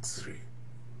in luxury,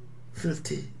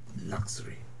 filthy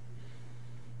luxury,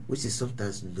 which is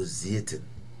sometimes nauseating,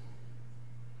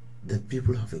 then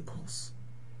people have a cause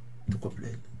to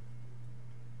complain.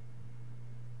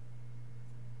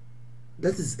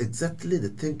 That is exactly the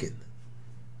thinking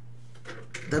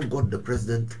that got the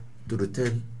president to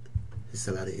return his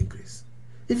salary increase.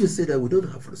 If you say that we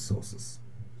don't have resources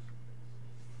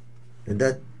and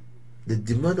that the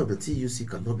demand of the TUC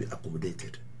cannot be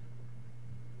accommodated,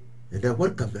 and that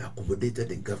what can be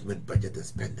accommodated in government budget and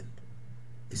spending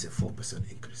is a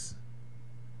 4% increase,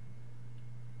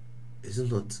 is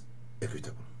it not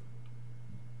equitable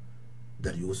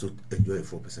that you also enjoy a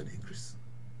 4% increase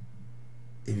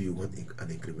if you want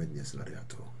an increment in your salary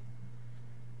at all,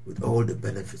 with all the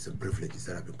benefits and privileges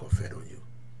that have been conferred on you?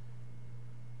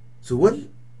 So when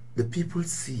the people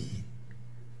see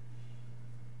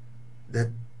that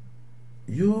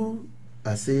you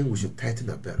are saying we should tighten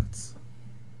our belts,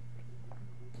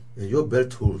 and your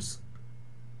belt holes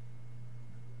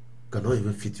cannot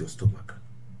even fit your stomach,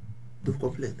 don't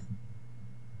complain.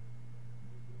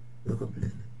 Don't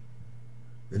complain.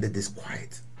 And the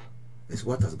disquiet is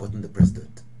what has gotten the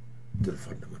president to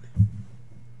refund the money.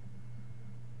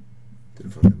 To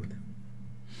refund the money.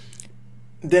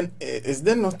 Then is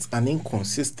there not an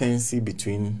inconsistency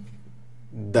between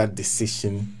that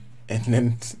decision and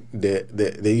then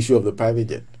the issue of the private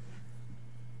jet?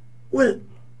 Well,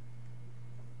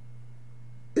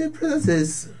 the president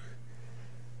says,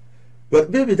 but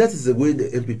maybe that is the way the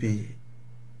MPP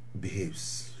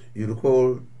behaves. You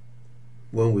recall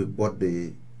when we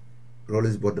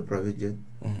Rawlings bought the private jet,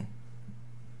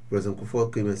 President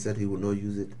Kufuor came and said he would not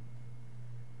use it.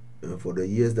 For the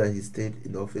years that he stayed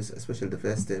in office, especially the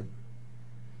first term,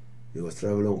 he was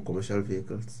traveling on commercial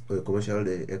vehicles or commercial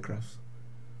aircrafts.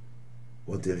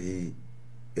 until he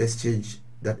exchanged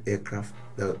that aircraft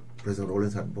that President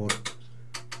Rawlings had bought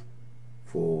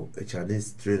for a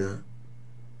Chinese trainer,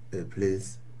 a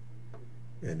planes,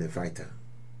 and a fighter,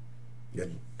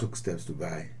 and took steps to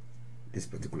buy this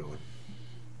particular one.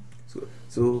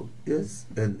 So yes,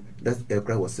 and that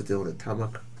aircraft was sitting on the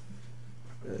tarmac,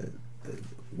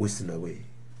 wasting away.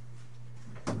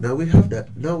 Now we have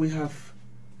that. Now we have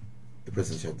the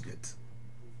presidential jet.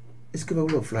 It's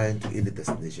capable of flying to any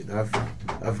destination.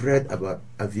 I've read about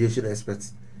aviation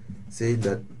experts saying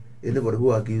that anybody who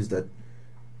argues that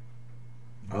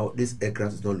this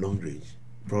aircraft is not long range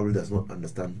probably does not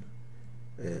understand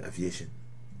aviation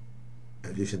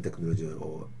technology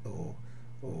or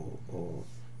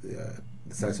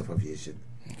the science of aviation.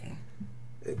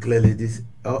 Okay. Clearly,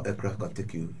 our aircraft can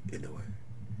take you anywhere,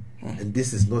 and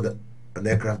this is not an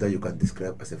aircraft that you can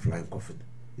describe as a flying coffin.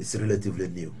 It's relatively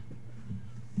new.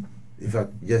 In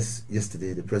fact, just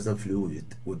yesterday, the president flew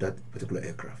with that particular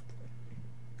aircraft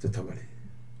to Tamale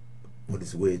on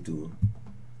his way to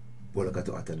Bolaka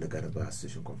to attend the Ghana Bar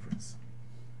Association conference.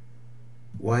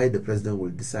 Why the president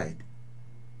will decide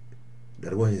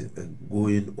that when he's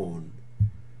going on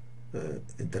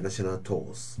international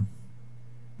tours,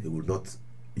 he will not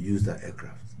use that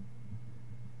aircraft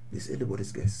is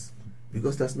anybody's guess,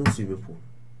 because there's no swimming pool,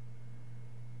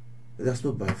 there's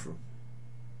no bathroom.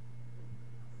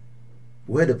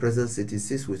 Where the president sits, he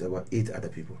sits with about 8 other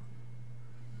people.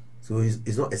 So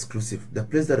it's not exclusive. The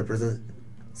place that the president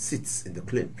sits in the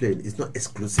plane is not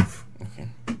exclusive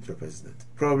to the president.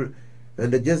 Probably,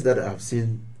 and the jets that I've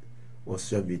seen on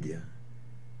social media,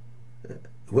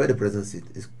 where the president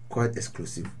sits is quite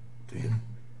exclusive to him.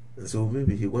 And so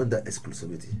maybe he wants that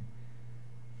exclusivity,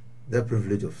 that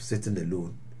privilege of sitting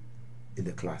alone in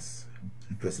the class,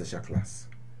 the presidential class.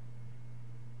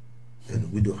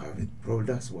 And we don't have it. Probably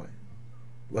that's why.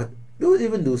 But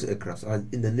even those aircrafts are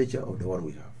in the nature of the one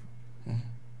we have.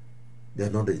 They are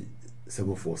not the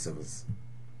 747s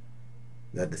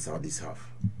that the Saudis have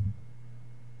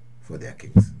for their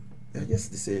kings. They are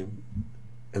just the same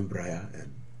Embraer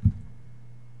and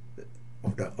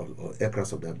or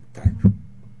aircrafts of that type,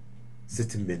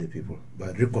 sitting many people,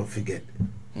 but reconfigured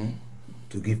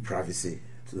to give privacy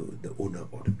to the owner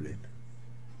of the plane.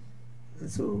 And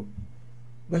so,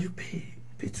 but you pay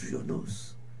through your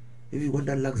nose. If you want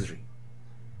that luxury,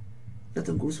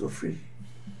 nothing goes for free.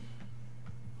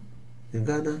 In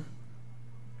Ghana,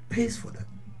 pays for that.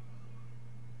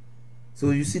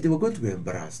 So you see, they were going to be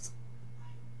embarrassed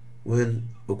when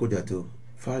Okojato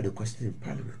filed a question in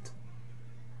Parliament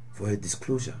for a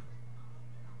disclosure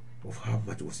of how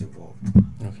much was involved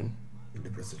in the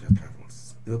presidential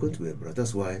travels. They were going to be embarrassed.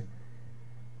 That's why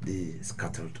they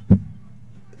scuttled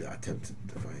the attempt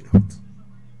to find out.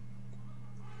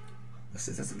 That's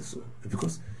exactly so.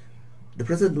 Because the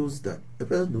president knows that. The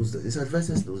president knows that. His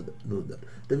advisors know that.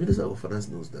 The Minister of Finance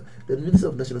knows that. The Minister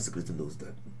of National Security knows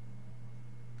that.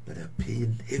 That they are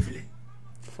paying heavily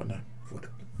for that.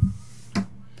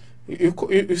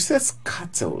 You said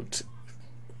scuttled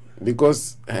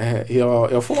because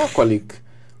your former colleague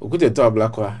Okuteto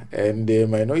Ablakwa and the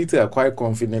minority are quite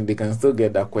confident they can still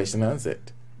get that question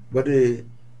answered. But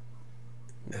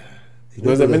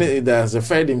because the minute they has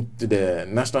referred him to the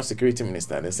National Security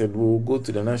Minister, they said we'll go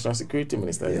to the National Security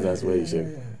Minister. That's where you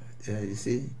should. Yeah, you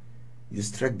see, you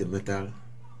strike the metal.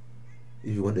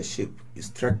 If you want the shape, you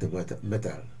strike the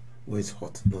metal when it's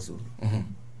hot, not so.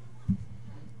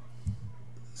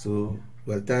 So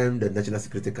by the time the national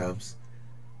security comes,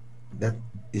 that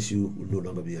issue will no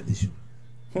longer be an issue.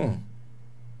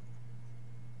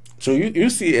 So you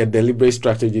see a deliberate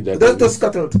strategy that was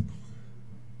scuttled.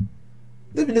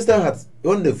 The minister had,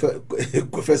 when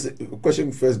the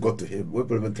question first got to him, when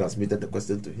Parliament transmitted the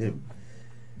question to him,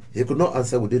 he could not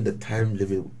answer within the time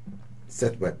limit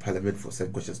set by Parliament for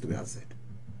said questions to be answered.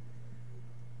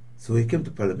 So he came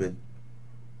to Parliament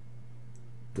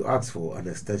to ask for an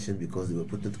extension because they were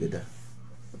putting together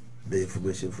the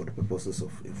information for the purposes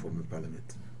of informing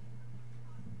Parliament.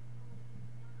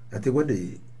 I think when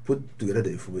they put together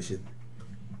the information,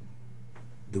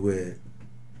 they were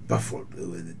baffled, they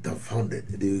were dumbfounded,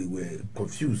 they were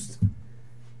confused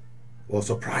or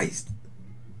surprised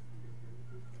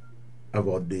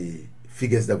about the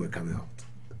figures that were coming out.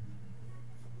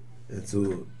 And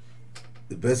so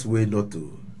the best way not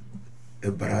to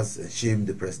embarrass and shame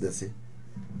the presidency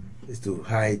is to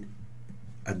hide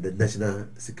under national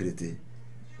security.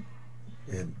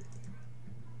 And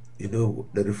you know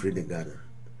the refrain in Ghana,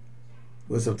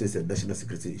 when something is a national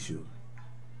security issue,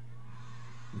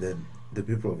 then the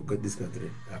people of this country,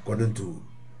 according to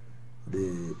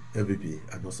the MVP,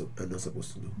 are not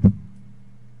supposed to know.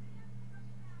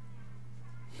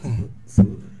 So,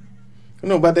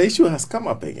 No, but the issue has come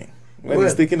up again. When well,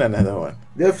 he's taking another one.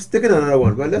 they have taken another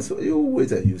one, but you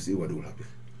wait and you see what will happen.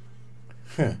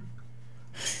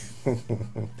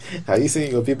 Are you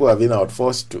saying your people have been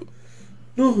outforced to?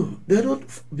 No, they're not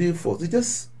being forced. It's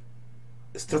just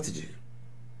a strategy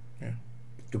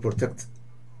to protect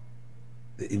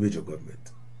the image of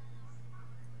government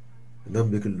and not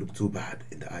make it look too bad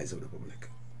in the eyes of the public.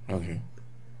 Okay.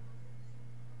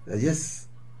 Yes,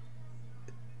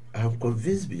 I am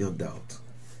convinced beyond doubt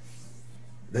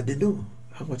that they know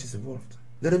how much is involved.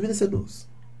 That the minister knows.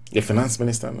 The finance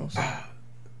minister knows.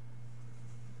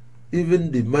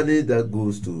 Even the money that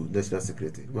goes to national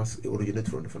security must originate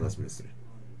from the finance ministry.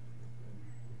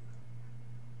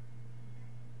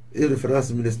 If the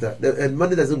finance minister, and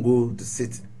money doesn't go to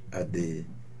sit at the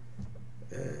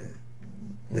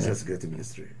national security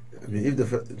ministry. I mean, if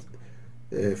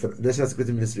the national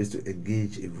security ministry is to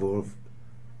engage, involve,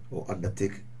 or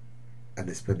undertake an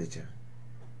expenditure,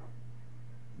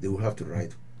 they will have to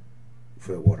write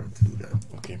for a warrant to do that.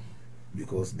 Okay.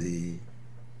 Because the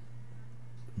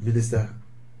minister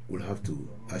will have to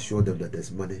assure them that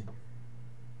there's money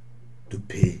to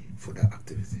pay for that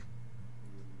activity.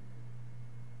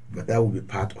 But that will be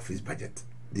part of his budget.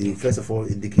 They first of all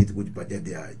indicate which budget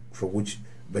they are, from which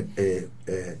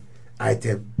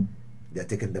item they are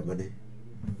taking the money,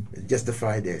 and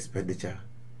justify their expenditure,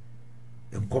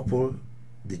 and couple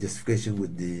the justification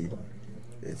with the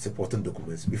supporting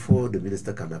documents before the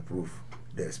minister can approve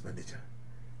the expenditure.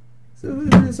 So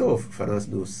the Minister of Finance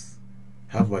knows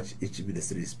how much each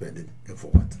ministry is spending and for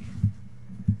what.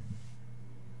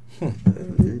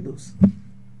 He knows.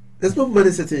 There's no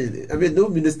money sitting. I mean, no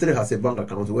ministry has a bank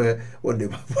account where when they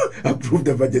approve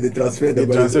the budget, they transfer the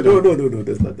money. No,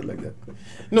 there's nothing like that.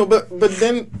 No, but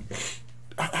then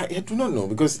I do not know,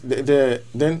 because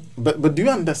but do you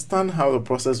understand how the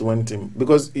process went in?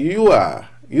 Because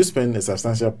you spend a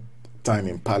substantial time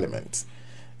in Parliament,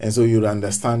 and so you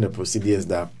understand the procedures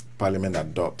that Parliament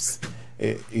adopts.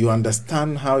 You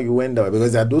understand how you went there,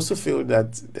 because I'd also feel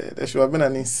that there should have been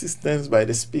an insistence by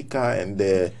the Speaker, and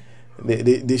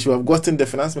they should have gotten the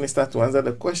Finance Minister to answer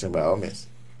the question by all means.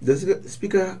 The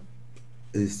Speaker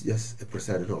is just a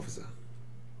presiding officer,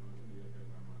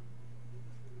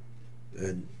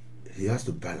 and he has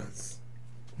to balance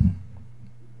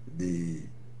the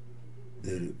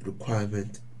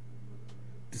requirement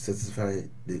to satisfy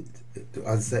to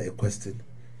answer a question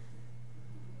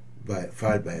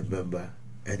filed by a member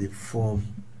and inform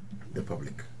the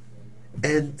public,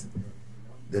 and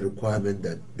the requirement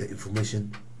that the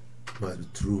information must be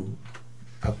true,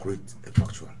 accurate, and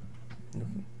factual.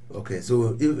 Okay,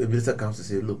 so if a minister comes to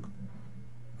say, look,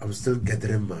 I'm still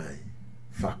gathering my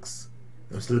facts,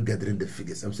 I'm still gathering the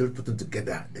figures, I'm still putting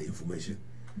together the information,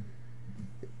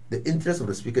 the interest of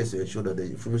the Speaker is to ensure that the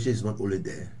information is not only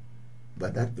there,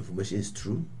 but that information is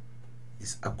true,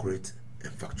 is accurate,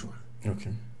 and factual.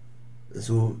 Okay. And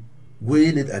so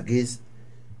weighing it against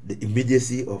the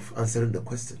immediacy of answering the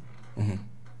question,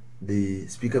 the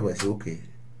Speaker might say, okay,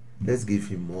 let's give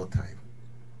him more time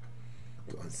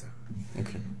to answer.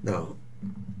 Okay. Now,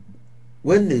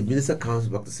 when the minister comes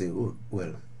back to say, oh,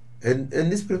 well, and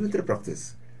this parliamentary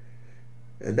practice,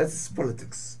 and that's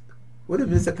politics. When the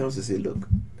minister comes to say, look,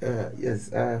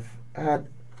 yes, I've had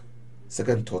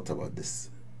second thought about this.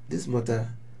 This matter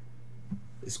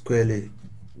is squarely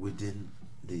within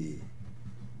the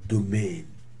domain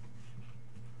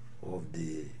of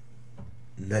the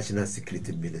National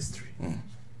Security Ministry.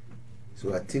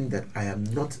 So I think that I am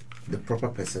not the proper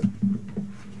person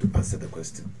to answer the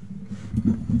question.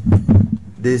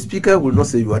 The Speaker will not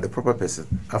say you are the proper person.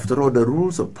 After all, the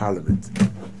rules of Parliament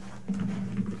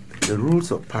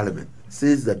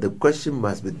says that the question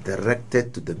must be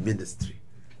directed to the ministry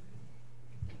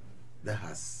that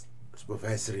has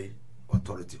supervisory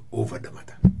authority over the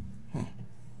matter.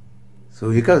 So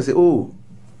you can't say, oh,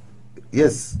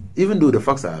 yes, even though the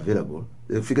facts are available,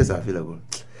 the figures are available,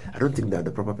 I don't think they're the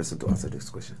proper person to answer this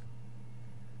question.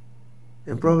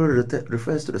 And probably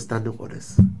refers to the standing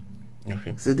orders.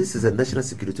 Okay. So this is a national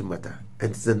security matter, and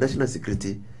it's the national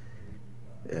security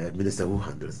minister who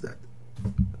handles that.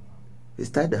 It's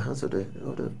tied the hands of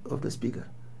the Speaker.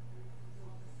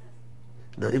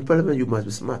 Now, in Parliament, you must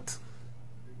be smart.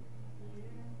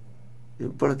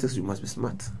 In politics, you must be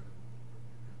smart.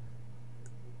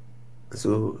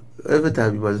 So every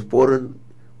time you must be poring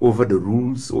over the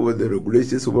rules, over the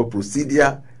regulations, over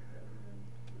procedure,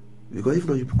 because if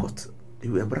not, you'll be caught,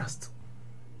 you'll be embarrassed.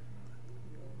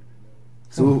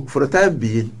 So for the time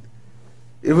being,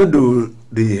 even though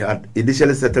they had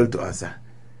initially settled to answer,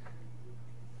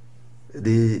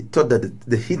 they thought that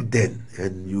the heat then,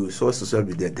 and you saw social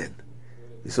media then,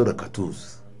 you saw the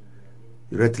cartoons,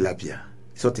 you read tilapia,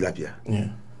 you saw tilapia, Yeah.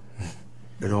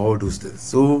 and all those things.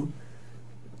 So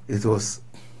it was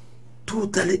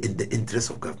totally in the interest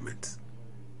of government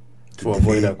To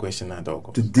avoid that question at all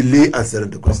costs. to delay answering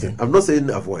the question. Okay. I'm not saying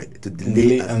avoid, to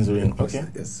delay answering the question.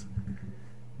 Okay. Yes.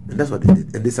 And that's what they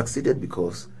did. And they succeeded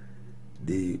because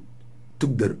they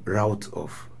took the route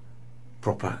of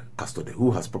proper custody.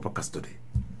 Who has proper custody?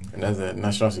 And that's the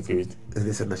national security. And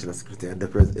they said national security, and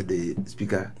the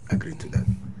speaker agreed to that.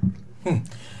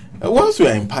 Once we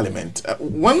are in parliament,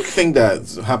 one thing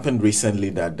that's happened recently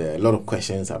that there are a lot of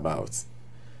questions about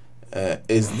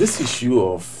is this issue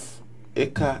of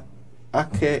Ake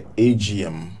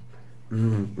AGM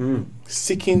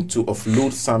seeking to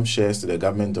offload some shares to the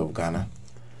government of Ghana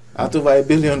at over $1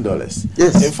 billion.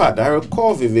 Yes. In fact, I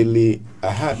recall vividly,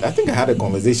 I think I had a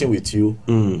conversation with you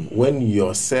when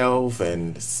yourself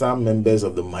and some members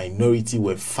of the minority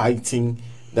were fighting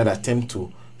that attempt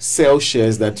to sell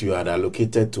shares that you had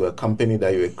allocated to a company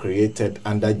that you had created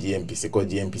under GMPC, called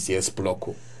GMPC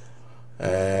Esploco.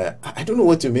 I don't know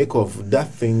what to make of that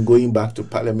thing going back to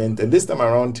Parliament, and this time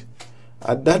around,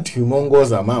 at that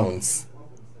humongous amounts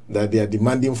that they are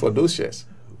demanding for those shares.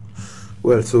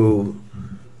 Well, so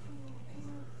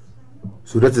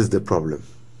that is the problem.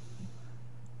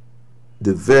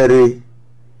 The very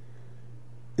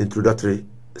introductory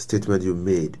statement you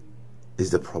made is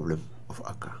the problem of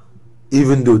Ake.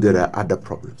 Even though there are other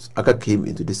problems, Ake came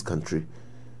into this country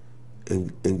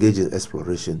and engaged in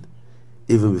exploration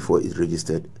even before it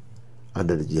registered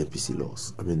under the GMPC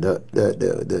laws. I mean, that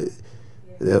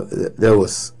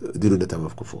was during the time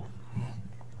of Kufuor.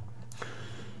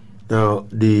 Now,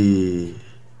 the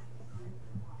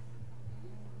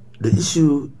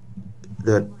issue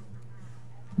that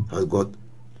has got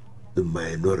the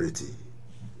minority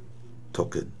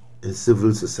talking and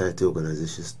civil society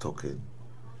organizations talking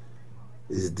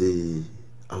is the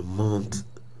amount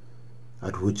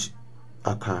at which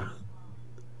Ake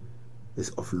is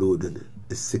offloading,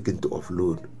 is seeking to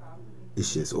offload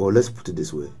issues. Or let's put it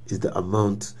this way, is the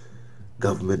amount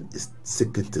government is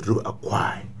seeking to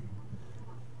reacquire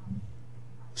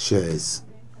shares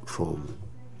from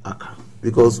Ake.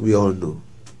 Because we all know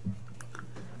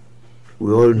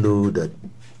that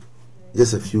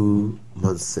just a few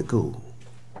months ago,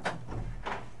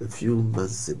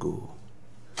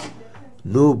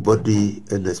 nobody,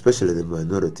 and especially the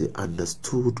minority,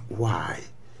 understood why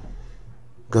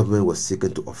government was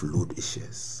seeking to offload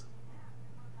issues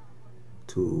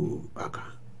to Ake.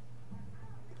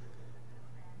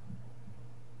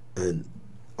 And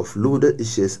offloaded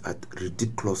issues at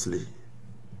ridiculously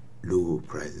low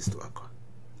prices to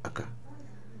Ake.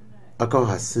 Ake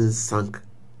has since sunk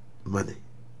money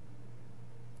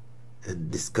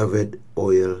and discovered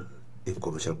oil in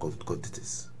commercial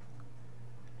quantities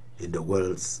in the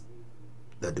wells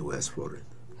that they were exploring.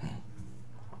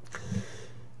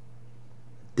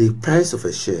 The price of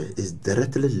a share is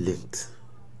directly linked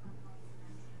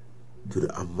to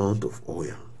the amount of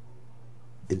oil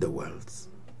in the wells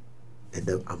and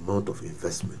the amount of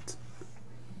investment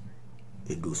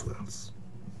in those wells.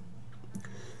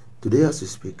 Today, as we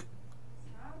speak,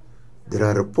 there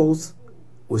are reports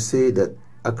which say that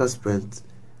Ake spent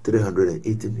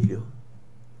 380 million.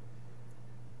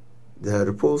 There are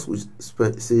reports which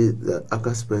say that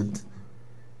Ake spent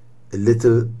a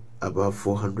little above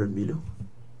 400 million.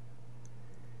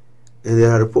 And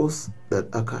there are reports that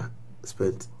Ake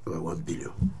spent about 1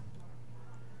 billion.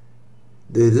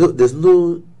 There's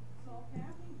no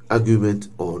argument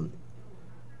on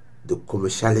the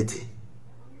commerciality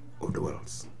of the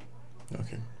wells.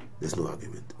 Okay. There's no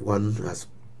argument. One has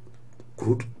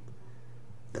crude,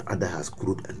 the other has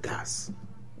crude and gas.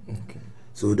 Okay.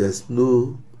 So there's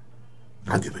no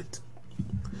argument.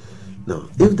 Now,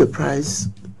 if the price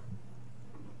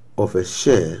of a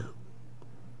share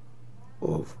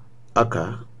of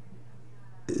Ake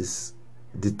is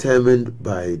determined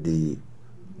by the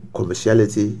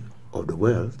commerciality of the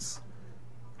wells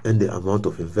and the amount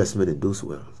of investment in those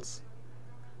wells,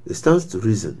 it stands to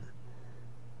reason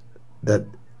that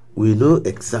we know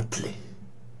exactly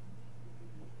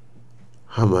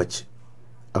how much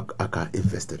Ake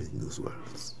invested in those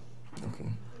wells. Okay.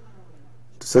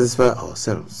 To satisfy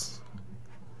ourselves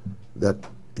that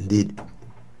indeed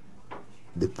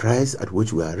the price at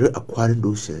which we are reacquiring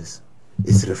those shares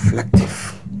is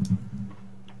reflective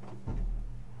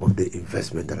of the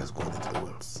investment that has gone into the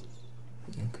wells.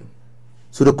 Okay.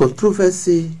 So the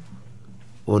controversy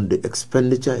on the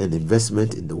expenditure and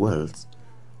investment in the wells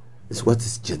is what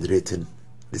is generating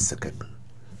the second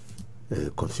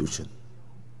confusion.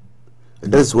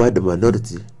 And that's why the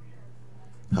minority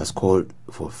has called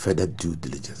for further due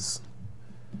diligence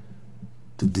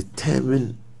to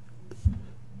determine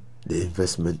the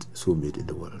investment so made in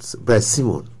the world. So Bryce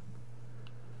Simon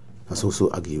has also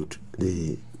argued,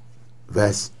 the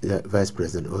vice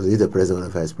president, or either president or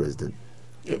vice president?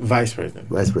 Vice president.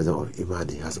 Vice president of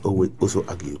Imani has always also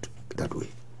argued that way.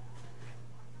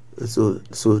 And so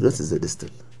that is the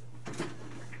distance.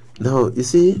 Now, you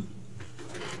see,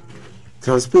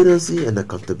 transparency and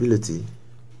accountability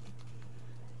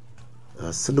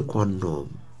are sine qua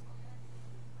non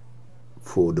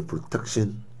for the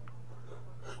protection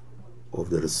of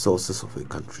the resources of a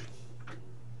country.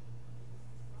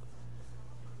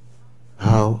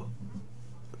 How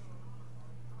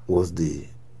was the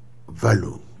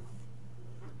value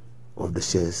of the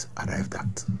shares arrived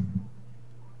at?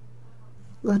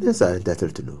 Ghanaians are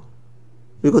entitled to know,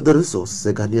 because the resource,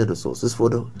 the Ghanaian resource, is for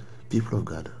the people of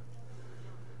Ghana.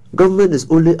 Government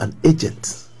is only an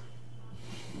agent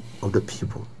of the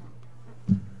people,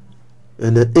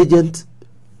 and an agent,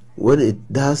 when it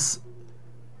does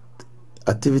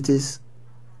activities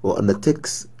or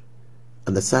undertakes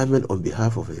an assignment on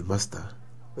behalf of a master,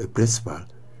 a principal,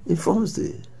 informs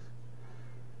the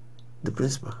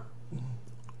principal.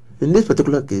 In this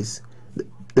particular case,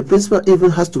 the principal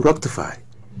even has to rectify,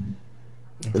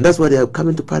 and that's why they are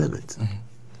coming to Parliament.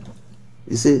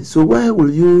 You see, so why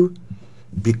will you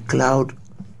becloud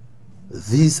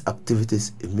these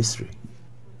activities in mystery?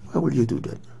 Why will you do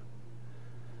that?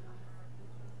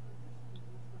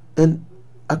 And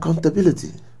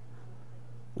accountability,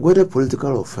 whether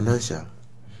political or financial,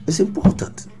 is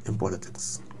important in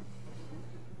politics.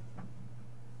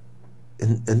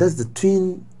 And that's the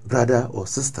twin brother or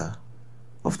sister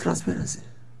of transparency.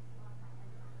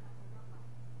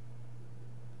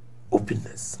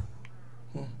 Openness.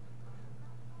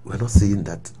 We're not seeing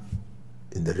that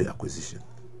in the reacquisition.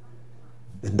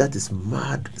 And that is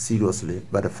marred seriously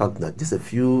by the fact that just a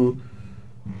few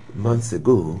months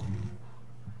ago,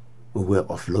 we were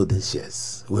offloading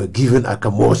shares. We were giving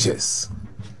ACA more shares.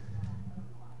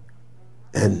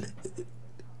 And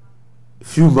a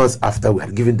few months after we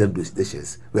had given them the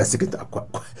shares, we are seeking to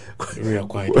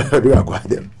reacquire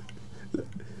them.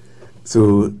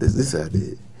 So these are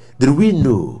the... Did we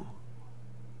know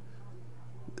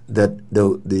that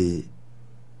the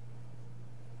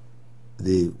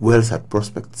wells had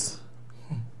prospects?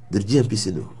 Did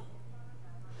GMPC know?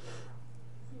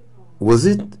 Was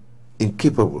it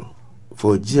incapable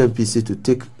for GMPC to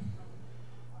take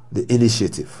the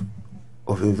initiative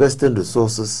of investing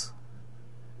resources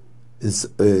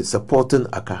in supporting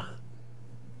ACA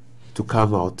to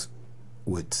come out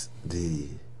with the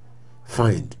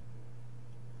find?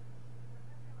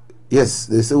 Yes,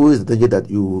 there's always the danger that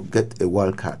you get a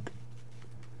wild card.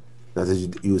 That is,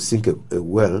 you sink a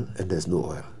well and there's no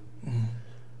oil.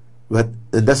 And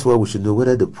that's why we should know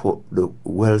whether the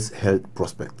wells held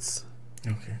prospects.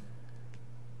 Okay.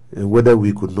 And whether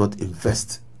we could not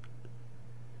invest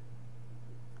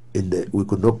we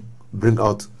could not bring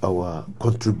out our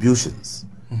contributions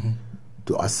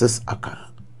to assess ACA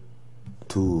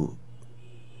to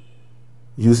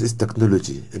use its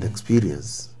technology and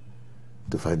experience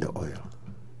to find the oil.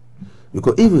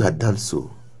 Because if we had done so,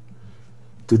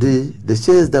 today the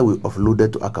shares that we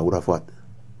offloaded to ACA would have what?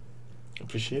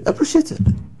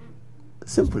 Appreciated.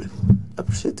 Simply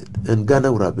appreciated. And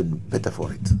Ghana would have been better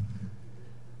for it.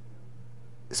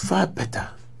 It's far better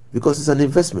because it's an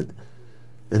investment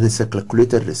and it's a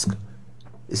calculated risk.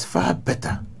 It's far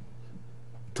better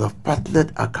to have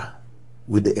partnered ACA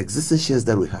with the existing shares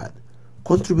that we had,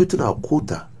 contributing our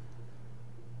quota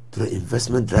to the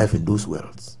investment drive in those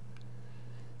wells,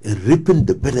 and reaping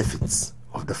the benefits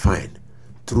of the find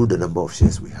through the number of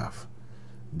shares we have,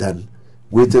 than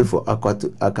waiting for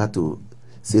ACA to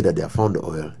say that they have found the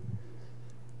oil.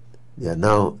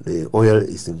 The oil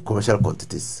is in commercial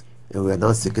quantities, and we are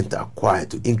now seeking to acquire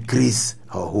to increase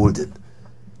our holding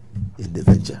in the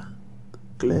venture.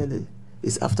 Clearly,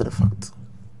 it's after the fact.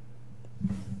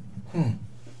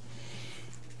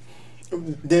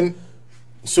 Then,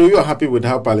 so you are happy with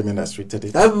how Parliament has treated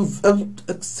it? I'm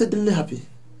exceedingly happy.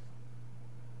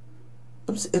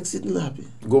 I'm exceedingly happy.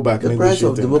 Go back. The price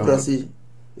of democracy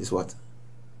is what?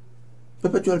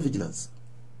 Perpetual vigilance.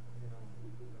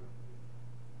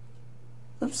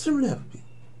 I'm extremely happy.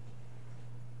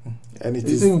 And it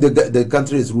you think the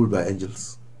country is ruled by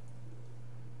angels?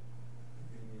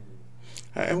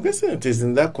 I'm guessing it is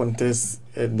in that context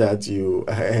that you...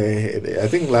 I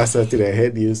think last Saturday I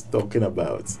heard you talking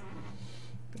about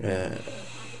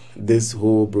this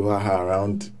whole brouhaha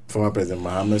around former President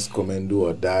Mohammed's comment, do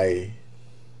or die,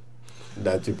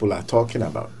 that people are talking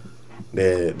about.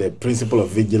 The principle of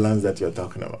vigilance that you're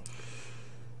talking about.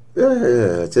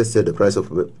 I just said the price of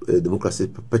democracy is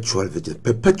perpetual vigilance.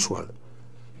 Perpetual.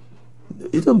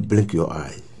 You don't blink your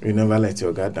eye. You never let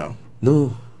your guard down.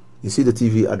 No. You see the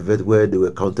TV advert where they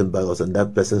were counting ballots and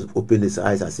that person opened his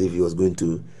eyes as if he was going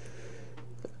to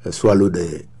swallow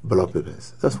the ballot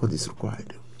papers. That's what is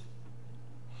required.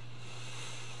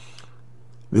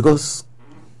 Because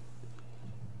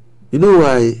you know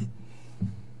why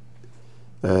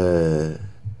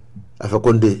Alpha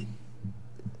Conde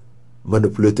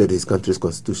manipulated his country's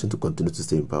constitution to continue to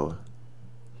stay in power?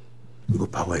 Because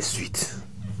power is sweet.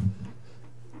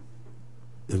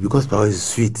 And because power is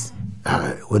sweet,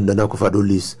 when Nana Akufo-Addo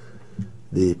leaves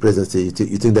the presidency,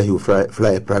 you think that he will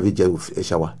fly a private jet with a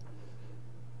shower?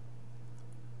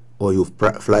 Or you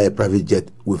fly a private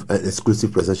jet with an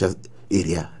exclusive presidential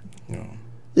area? No.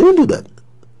 They won't do that.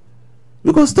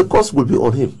 Because the cost will be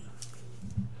on him.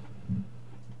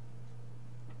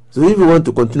 So if you want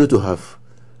to continue to have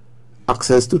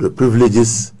access to the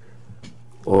privileges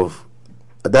of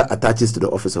that attaches to the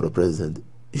office of the president,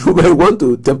 you might want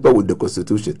to tamper with the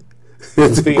constitution. So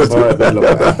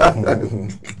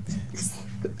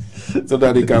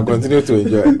that he can continue to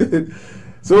enjoy.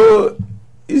 So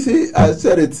you see, I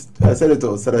said it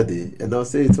on Saturday, and I'll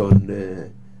say it on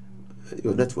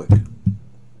your network.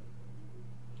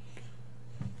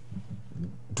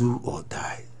 Do or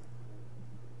die.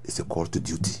 It's a call to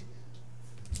duty.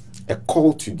 A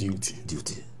call to duty.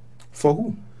 Duty. For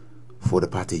who? For the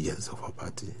party agents of our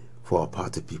party, for our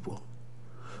party people,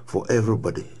 for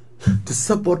everybody, to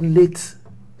subordinate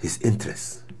his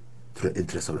interests to the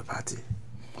interests of the party.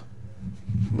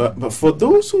 But for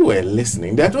those who were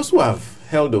listening, there are those who have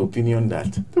held the opinion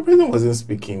that the president wasn't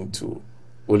speaking to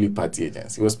only party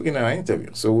agents. He was speaking in an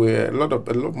interview. So a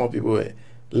lot more people were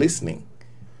listening.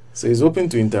 So he's open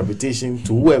to interpretation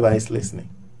to whoever is listening.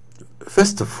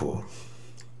 First of all,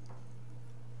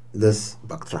 let's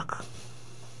backtrack.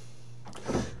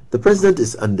 The president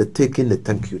is undertaking a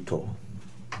thank you tour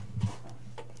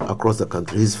across the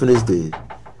country. He's finished the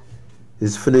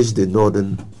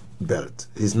northern belt.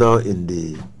 He's now in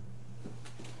the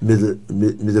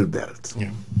middle belt.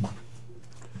 Yeah.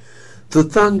 To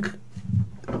thank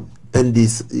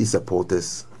NDC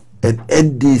supporters and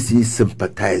NDC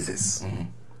sympathizers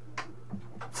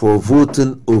for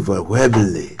voting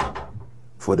overwhelmingly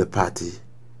for the party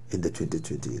in the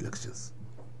 2020 elections.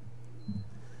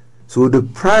 So the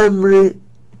primary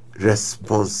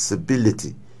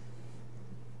responsibility,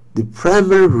 the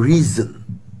primary reason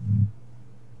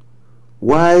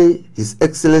why His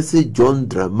Excellency John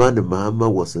Dramani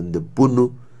Mahama was in the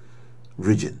Bono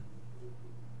region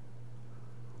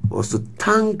was to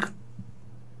thank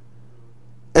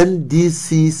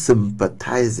NDC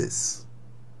sympathizers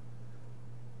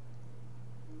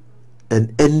and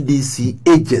NDC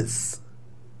agents,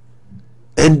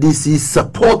 NDC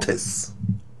supporters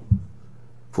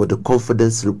for the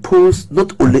confidence reposed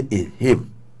not only in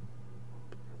him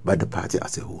but the party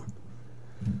as a whole.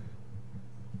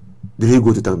 Did he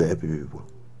go to thank the NPP people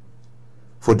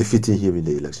for defeating him in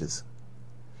the elections?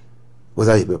 Was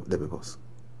that the purpose?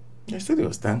 I said he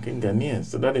was thanking Ghanaians,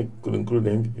 so that it could include the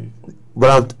NPP.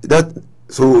 But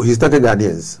so he's thanking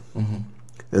Ghanaians,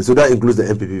 and so that includes the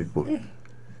NPP people.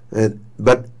 Yeah.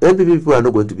 But NPP people are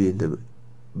not going to be in the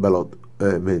ballot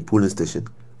polling station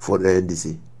for the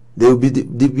NDC. They will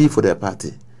be for their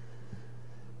party.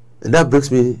 And that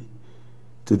brings me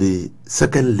to the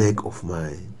second leg of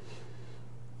my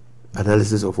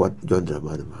analysis of what John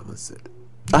Dramani Mahama said.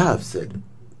 I have said,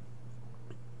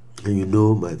 and you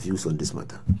know my views on this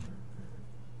matter,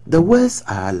 the words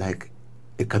are like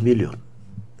a chameleon.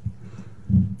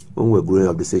 When we were growing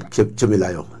up, they say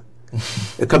chameleon.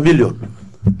 A chameleon.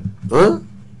 Huh?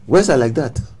 Words are like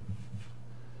that.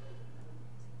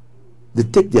 They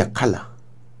take their color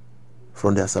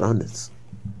from their surroundings.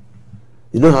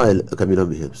 You know how a chameleon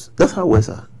behaves? That's how words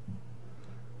are.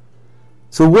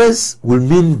 So words will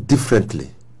mean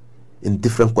differently in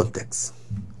different contexts.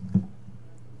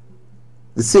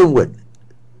 The same word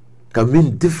can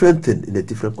mean different thing in a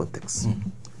different context.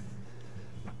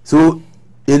 So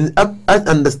in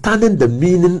understanding the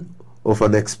meaning of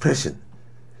an expression,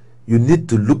 you need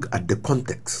to look at the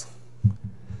context.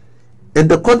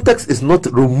 And the context is not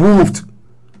removed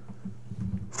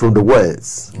from the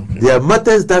words. Okay. There are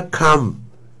matters that come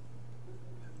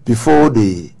before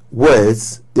the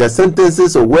words. There are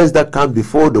sentences or words that come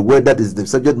before the word that is the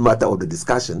subject matter of the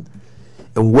discussion,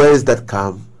 and words that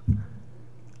come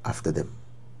after them.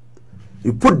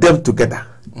 You put them together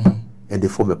and they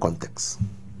form a context.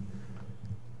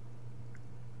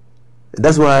 And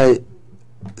that's why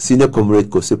Senior Comrade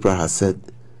Kosipra has said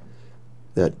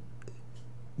that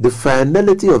the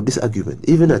finality of this argument,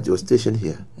 even at your station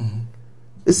here,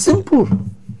 It's simple.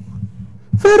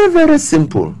 Very, very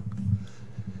simple.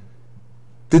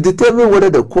 To determine whether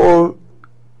the call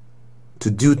to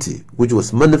duty, which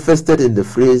was manifested in the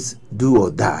phrase do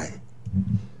or die,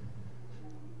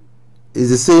 is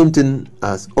the same thing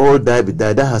as all die be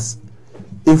die, that has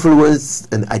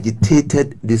influenced and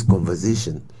agitated this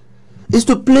conversation, is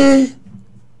to play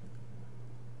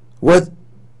what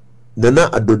Nana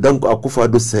Addo Dankwa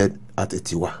Akufo-Addo said at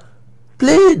Etiwa.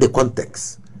 Play the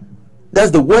context.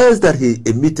 That's the words that he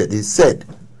emitted, he said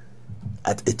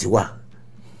at Etiwa,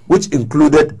 which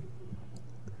included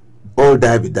all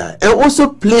die be die. And also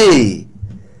play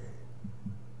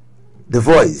the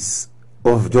voice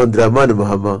of John Dramani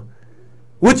Mahama,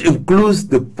 which includes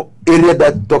the area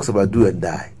that talks about do and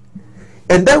die.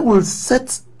 And that will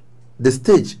set the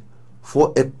stage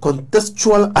for a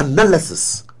contextual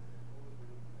analysis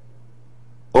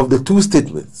of the two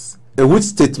statements, and which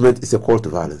statement is a call to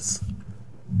violence.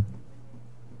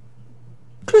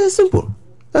 Clear and simple.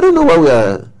 I don't know why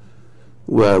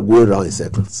we are going around in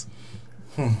circles.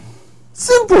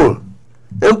 Simple.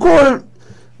 And call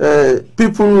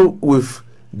people with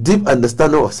deep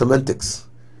understanding of semantics,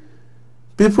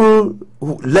 people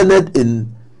who learned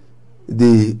in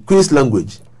the Queen's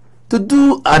language, to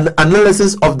do an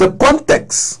analysis of the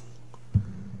context.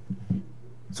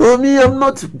 So me, I'm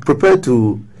not prepared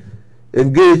to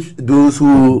engage those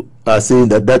who are saying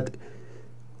that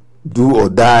do or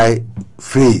die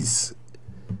phrase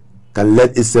can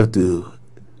lend itself to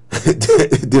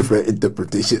different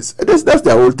interpretations. That's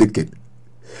their whole thinking.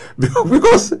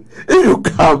 Because if you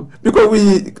come,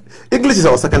 because English is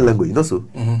our second language, you know so.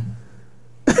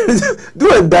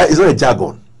 Do and die is not a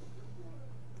jargon.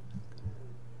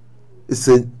 It's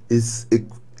a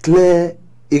clear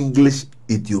English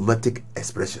idiomatic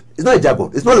expression. It's not a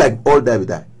jargon. It's not like all die we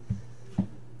die.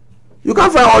 You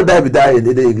can't find all die we die in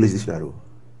any English dictionary.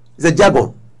 It's a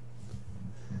jargon.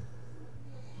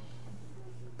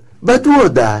 But do or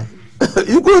die,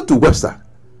 you go to Webster.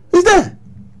 It's there.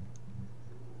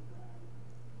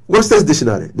 Webster's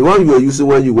dictionary, the one you were using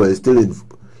when you were still in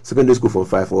secondary school for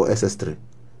 5 or SS3.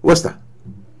 Webster.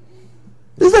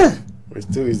 It's there. We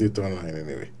still use it online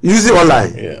anyway. Use it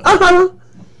online? Yeah.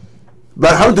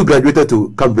 But how to graduate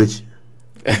to Cambridge?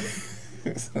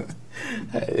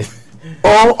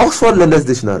 Or Oxford Learner's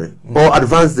Dictionary, or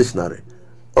Advanced Dictionary,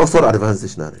 Oxford Advanced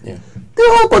Dictionary. Yeah. They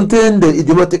all contain the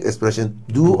idiomatic expression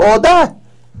do or die.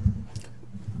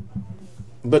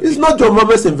 But it's not John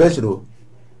Mama's invention, though.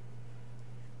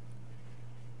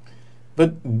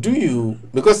 But do you,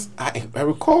 because I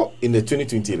recall in the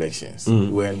 2020 elections,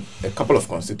 when a couple of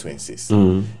constituencies,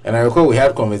 and I recall we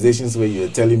had conversations where you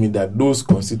were telling me that those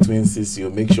constituencies you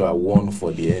make sure are won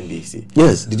for the NDC.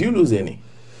 Yes. Did you lose any?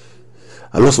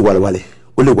 I lost Wale,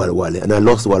 only Wale, and I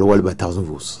lost Wale by 1,000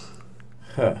 votes.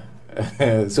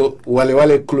 So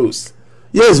Wale close.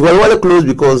 Yes, Wale close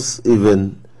because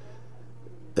even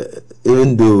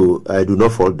though I do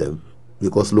not fault them,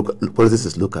 because politics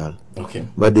is local. Okay.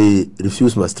 But they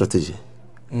refuse my strategy.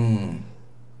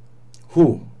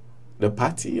 Who? The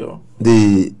party or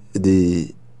the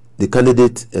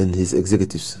candidate and his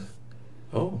executives?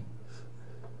 Oh.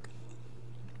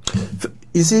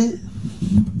 You see,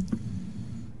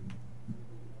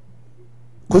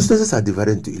 constituencies are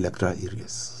divided into electoral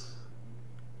areas.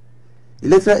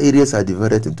 Electoral areas are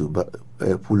divided into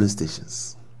polling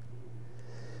stations.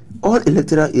 All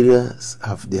electoral areas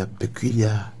have their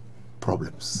peculiar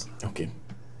problems. Okay.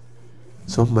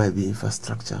 Some might be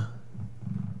infrastructure.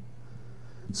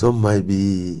 Some might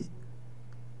be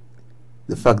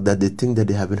the fact that they think that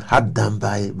they have been hard done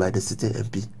by the sitting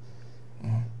MP.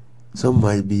 Some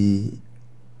might be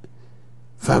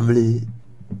family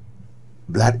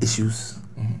blood issues.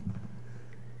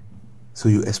 So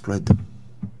you exploit them.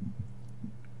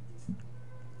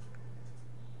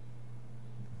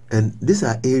 And these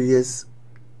are areas,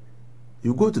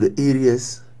 you go to the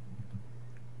areas,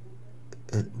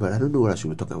 but I don't know what I should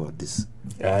be talking about this.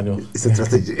 Yeah, I know. It's a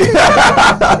strategy.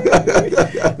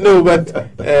 No, but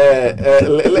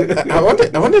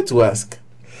I wanted to ask,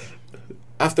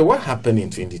 after what happened in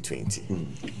 2020?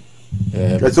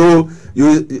 So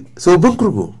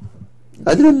Bunkrugu,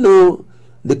 I didn't know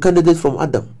the candidate from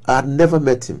Adam. I had never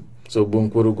met him. So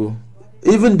Bunkrugu.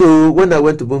 Even though when I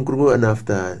went to Bunkrugu and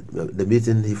after the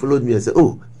meeting, he followed me and said,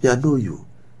 "Oh, yeah, I know you."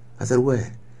 I said, "Where?"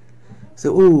 He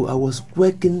said, "Oh, I was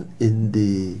working in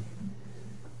the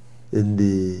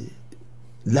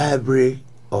library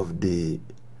of the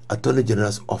Attorney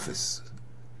General's office,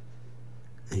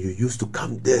 and you used to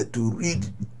come there to read.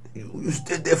 You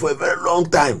stayed there for a very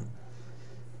long time."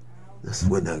 That's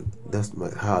when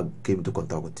how I came into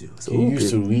contact with you. So you used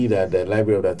to read at the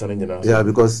Library of the Attorney General? Yeah,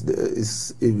 because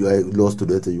if you are a law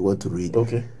student and you want to read.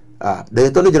 Okay. The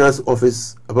Attorney General's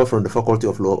office, apart from the Faculty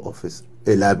of Law office,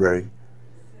 a library,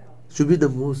 should be the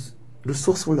most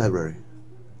resourceful library.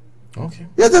 Okay.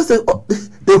 Yeah, that's the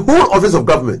whole office of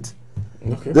government.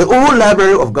 Okay. The whole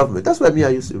library of government. That's why I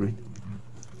used to read.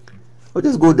 I'll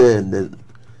just go there and then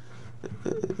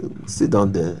sit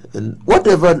down there, and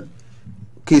whatever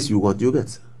case you want, you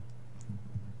get.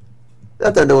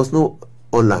 That time there was no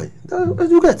online.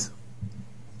 You get.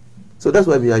 So that's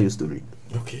why I used to read.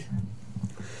 Okay.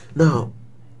 Now,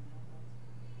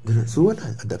 so when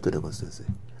I adapted the constituency,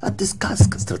 I discussed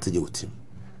strategy with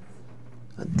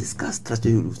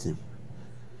him.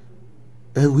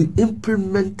 And we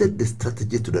implemented the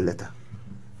strategy to the letter.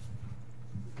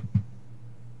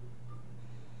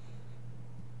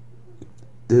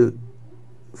 The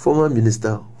former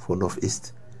minister for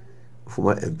Northeast,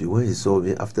 former MP, when he saw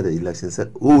me after the election,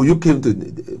 said, "Oh, you came to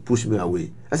push me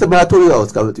away." I said, "But I told you I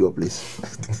was coming to your place."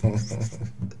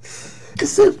 The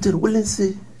same thing,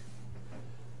 Williamson.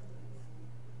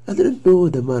 I didn't know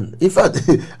the man. In fact,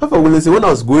 after Williamson, when I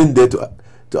was going there to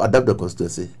adapt the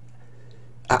constituency,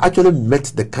 I actually met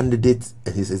the candidate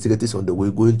and his executives on the way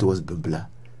going towards Bimbla,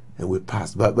 and we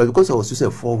passed. But because I was using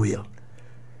a four-wheel,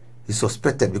 he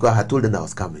suspected, because I had told him I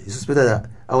was coming, he suspected that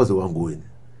I was the one going.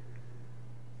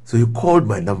 So he called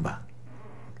my number,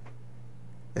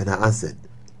 and I answered.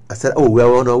 I said, "Oh, we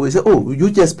are on our way." He said, "Oh,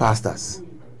 you just passed us."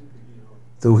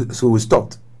 So we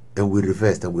stopped, and we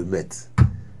reversed, and we met.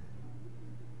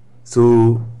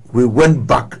 So we went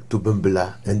back to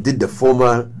Bimbla and did the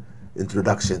formal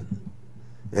introduction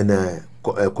and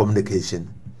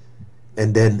communication,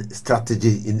 and then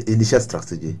initial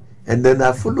strategy, and then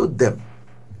I followed them.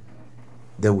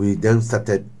 Then we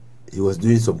started. He was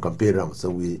doing some campaign rounds,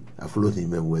 so I followed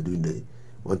him, and we were doing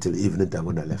until evening time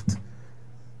when I left.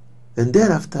 And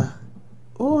thereafter,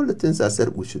 all the things I said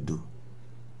we should do,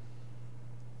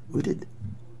 we did,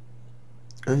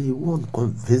 and he won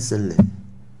convincingly.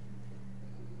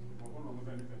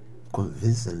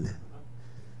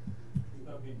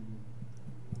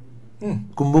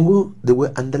 Kumbungu, there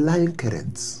were underlying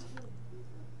currents.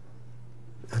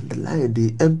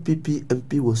 The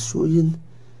MP was showing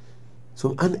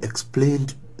some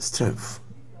unexplained strength.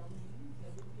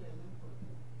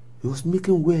 He was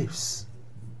making waves.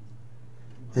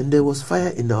 And there was fire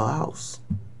in our house.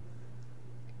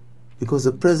 Because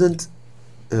the present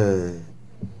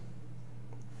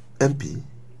MP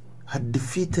had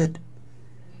defeated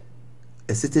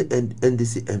a certain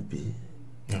NDC MP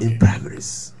in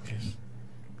primaries. Yes.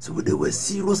 So there were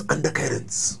serious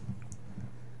undercurrents.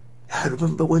 I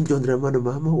remember when John Dramani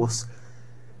Mahama was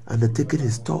undertaking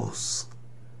his tours,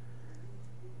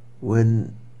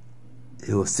 when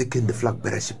he was seeking the flag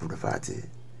bearership of the party.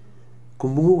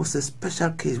 Kumbungu was a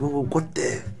special case. When we got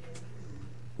there,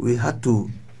 we had to,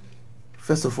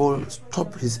 first of all,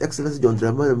 stop His Excellency John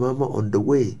Dramani Mahama on the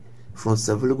way from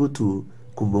Savulugu to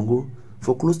Kumbungu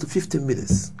for close to 15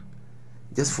 minutes,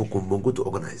 just for Kumbungu to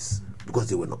organize,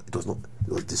 because it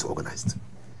was disorganized.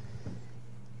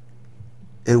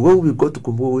 And when we got to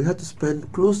Kumbungu, we had to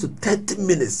spend close to 30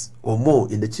 minutes or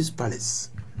more in the Chief's Palace,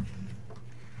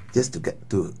 just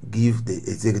to give the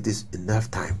executives enough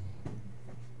time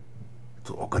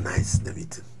to organize the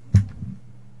meeting.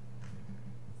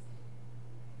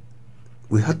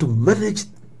 We had to manage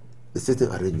the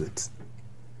certain arrangements.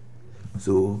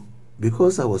 So,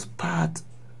 because I was part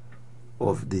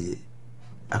of the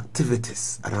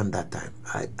activities around that time,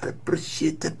 I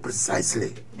appreciated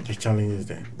precisely the challenges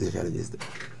there.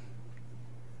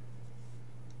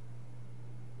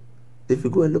 If you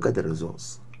go and look at the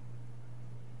results,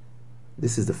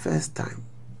 this is the first time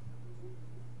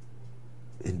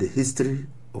in the history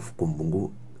of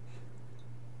Kumbungu,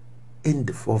 in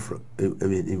the fourth, in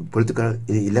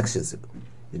elections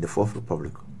in the Fourth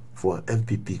Republic, for an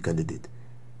MPP candidate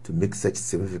to make such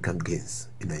significant gains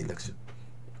in an election.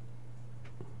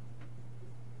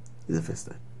 It's the first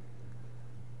time.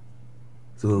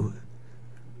 So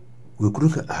we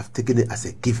couldn't have taken it as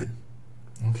a given.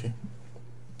 Okay.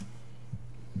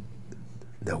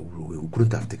 That we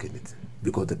couldn't have taken it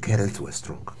because the currents were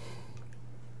strong.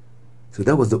 So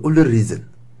that was the only reason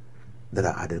that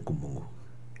I added Kumbungu.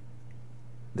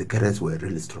 The currents were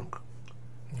really strong.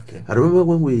 Okay. I remember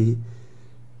when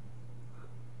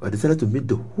I decided to meet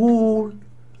the whole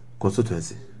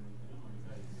constituency.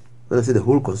 When I say the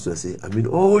whole constituency, I mean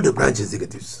all the branch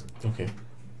executives. Okay.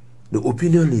 The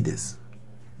opinion leaders,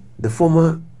 the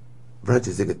former branch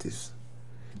executives,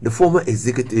 the former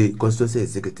constituency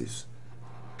executives,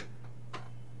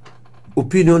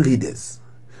 opinion leaders,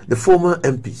 the former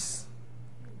MPs,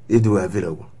 if they were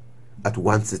available, at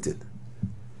one sitting.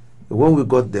 When we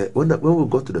got there, when we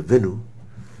got to the venue,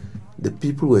 the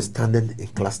people were standing in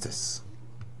clusters.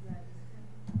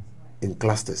 In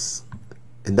clusters.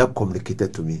 And that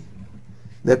communicated to me.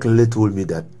 That clearly told me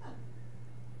that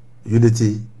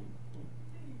unity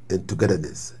and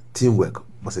togetherness, teamwork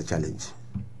was a challenge.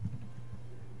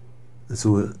 And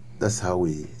so that's how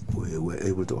we were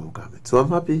able to overcome it. So I'm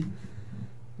happy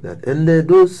that, and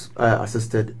those I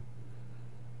assisted,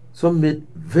 some made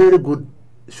very good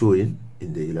showing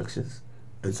in the elections,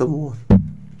 and some won.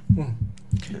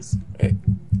 Yes.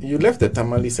 You left the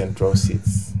Tamale Central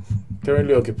seats,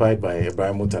 currently occupied by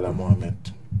Ibrahim Murtala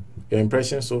Mohammed. Your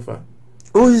impression so far?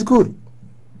 Oh, he's good.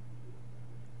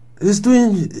 He's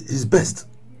doing his best.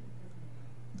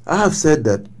 I have said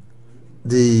that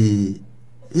he's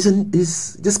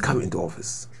just come into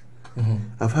office.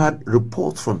 I've had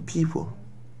reports from people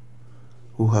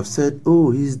who have said, oh,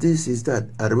 he's this, he's that.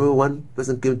 I remember one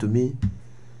person came to me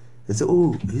and said,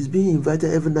 oh, he's being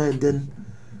invited every now and then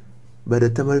by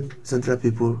the Tamale Central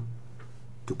people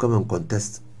to come and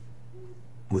contest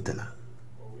Murtala.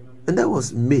 And that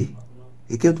was May.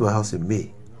 He came to my house in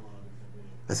May.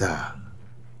 I said,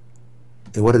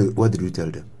 and what did you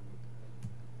tell them?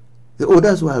 They said, oh,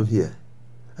 that's why I'm here.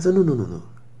 I said, no.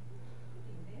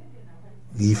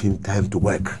 Give him time to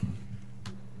work.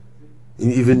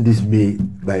 Even this May,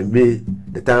 by May,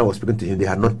 the time I was speaking to him, they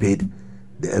had not paid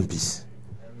the MPs.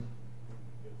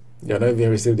 They are not even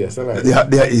received their salary.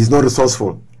 He's not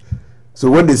resourceful. So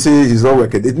when they say he's not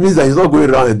working, it means that he's not going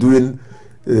around and doing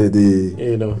the...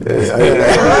 You know. Yes,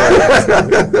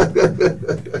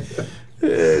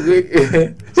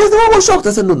 the one was shocked.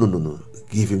 I said, no.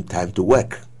 Give him time to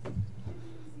work.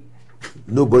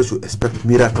 Nobody should expect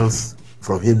miracles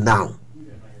from him now.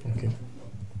 Okay.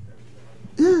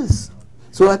 Yes.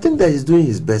 So I think that he's doing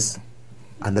his best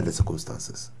under the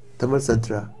circumstances. Tamale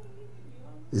Central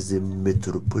is a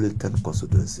metropolitan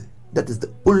constituency. That is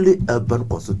the only urban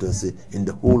constituency in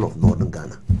the whole of northern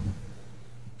Ghana.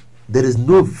 There is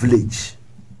no village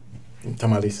In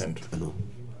Tamale Central. No.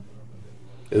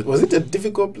 Was it a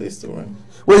difficult place to run?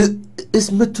 Well,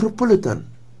 it's metropolitan.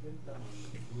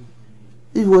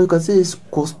 If you can say it's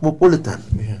cosmopolitan.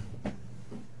 Yeah.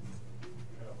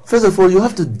 First of all, you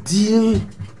have to deal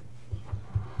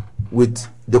with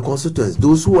the constituents,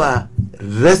 those who are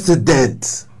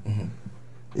residents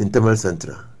in Tamale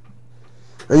Central.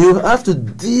 And you have to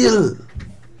deal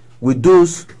with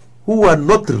those who are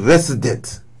not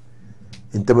resident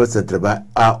in Tamale Central but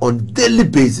are on daily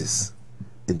basis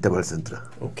in Tamale Central.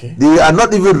 Okay. They are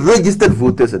not even registered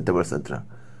voters in Tamale Central.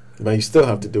 But you still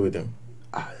have to deal with them.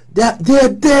 They are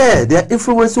there. They are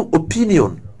influencing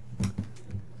opinion.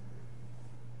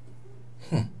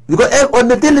 Because on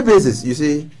a daily basis, you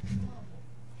see,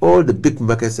 all the big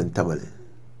markets in Tamale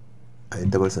are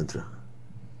in Tamale Central.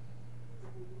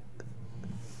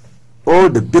 All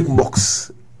the big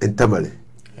mosques in Tamale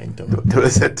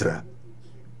Central.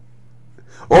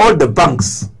 All the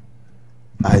banks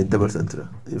are in Tamale Central.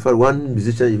 In fact, one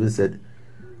musician even said,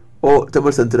 oh,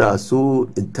 Tamale Central are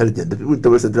so intelligent. The people in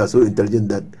Tamale Central are so intelligent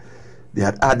that they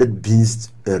had added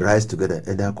beans and rice together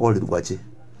and they are called it wache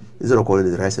instead of calling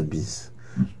it rice and beans.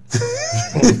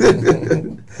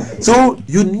 So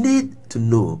you need to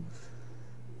know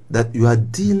that you are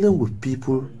dealing with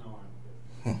people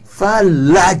far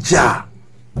larger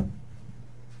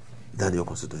than your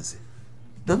constituency.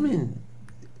 I mean,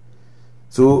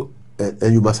 so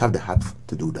and you must have the heart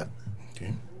to do that.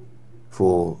 Okay.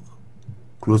 For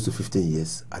close to 15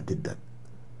 years, I did that.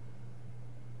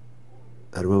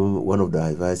 I remember one of the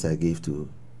advice I gave to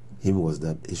him was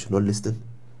that he should not listen.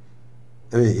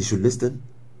 I mean, he should listen,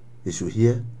 he should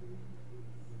hear,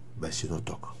 but he should not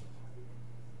talk.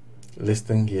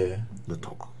 Listen, hear. Not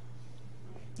talk.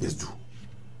 Just do.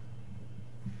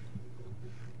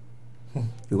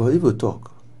 Because if you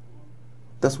talk,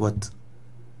 that's what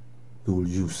we will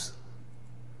use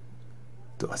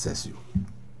to assess you.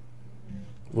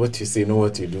 What you say, know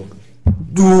what you do.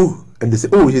 Do, and they say,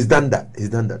 oh, he's done that, he's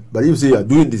done that. But if you say, you're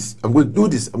doing this, I'm going to do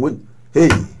this, I'm going, hey,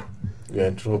 you're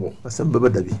in trouble. And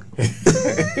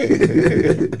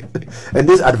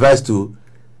this advice to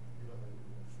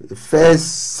the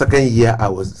first, second year I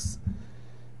was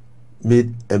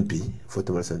made MP for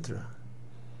Tamale Central.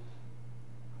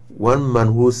 One man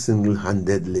who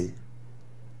single-handedly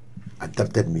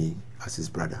adopted me as his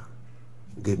brother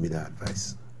gave me that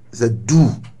advice. He said, do,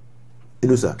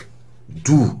 Inusah,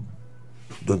 do,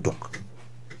 don't talk.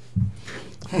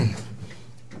 We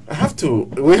have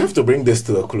to bring this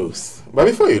to a close. But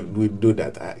before we do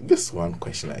that, just one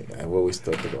question I've always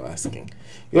thought about asking.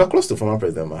 You are close to former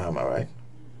President Mahama, right?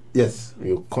 Yes.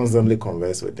 You constantly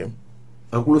converse with him.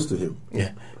 I'm close to him.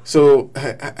 Yeah. So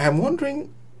I'm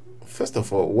wondering, first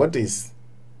of all, what is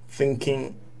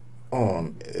thinking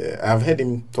on? I've heard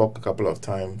him talk a couple of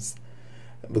times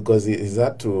because he's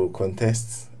had to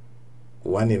contest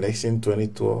one election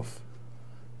 2012,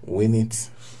 win it,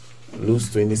 lose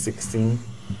 2016.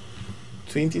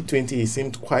 2020, he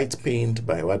seemed quite pained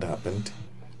by what happened.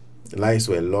 Lives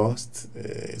were lost.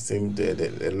 It seemed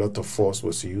a lot of force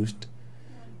was used.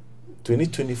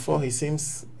 2024, he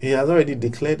seems he has already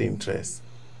declared interest.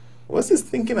 What's his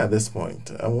thinking at this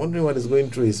point? I'm wondering what is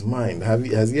going through his mind.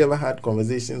 Has he ever had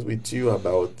conversations with you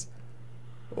about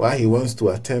why he wants to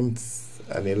attempt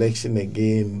an election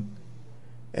again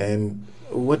and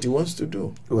what he wants to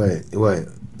do? Why?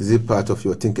 Is it part of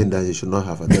your thinking that you should not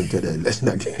have attempted an election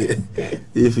again?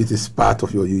 If it is part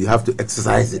of you have to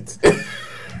exercise it.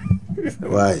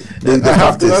 Why? I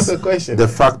have to ask a question. The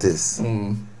fact is,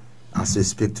 as we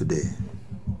speak today,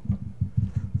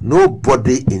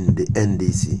 nobody in the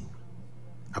NDC,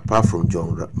 apart from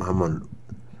John Dramani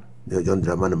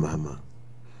Mahama,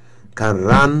 can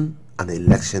run an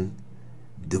election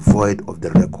devoid of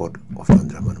the record of John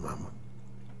Dramani Mahama.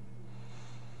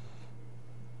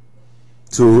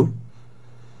 So,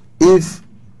 if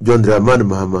John Dramani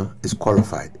Mahama is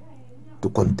qualified to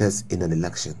contest in an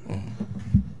election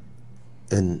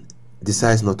and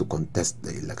decides not to contest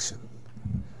the election,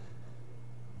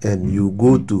 and you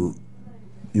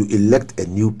elect a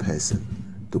new person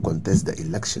to contest the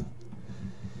election,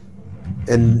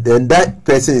 and then that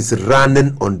person is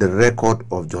running on the record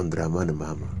of John Dramani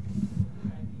Mahama,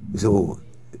 you say, oh,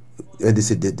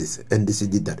 NDC did this, NDC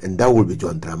did that, and that will be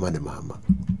John Dramani Mahama.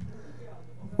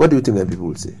 What do you think that people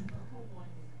will say?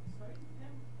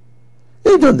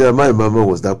 If John Dramani Mahama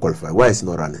was that qualified, why is he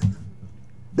not running?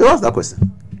 They ask that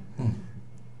question.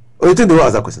 Or you think they will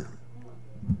ask that question?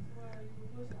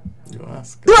 You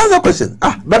ask. They ask that question.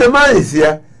 But the man is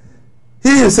here.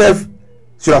 He himself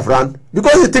should have run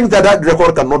because he thinks that that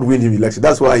record cannot win him election.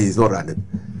 That's why he's not running.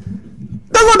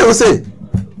 That's what they will say.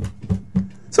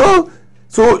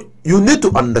 So you need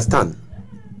to understand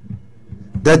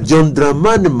that John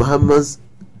Dramani Mahama's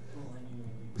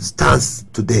stance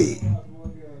today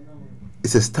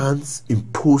is a stance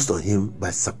imposed on him by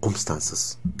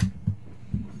circumstances.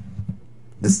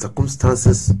 The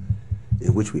circumstances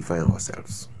in which we find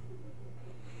ourselves.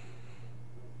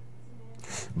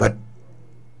 But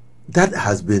that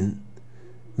has been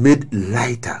made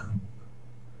lighter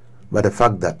by the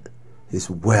fact that he's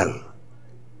well,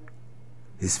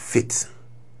 he's fit,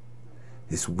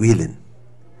 he's willing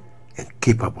and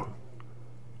capable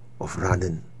of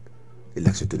running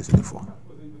election 2024.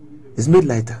 It's made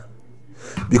lighter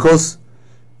because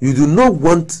you do not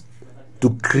want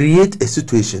to create a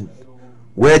situation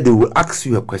where they will ask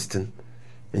you a question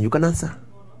and you can answer.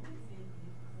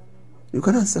 You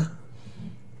can answer.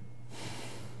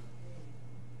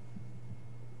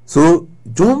 So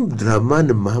John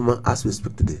Dramani Mahama, as we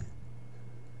speak today,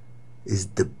 is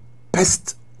the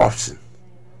best option,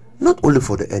 not only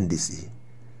for the NDC,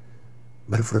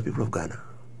 but for the people of Ghana.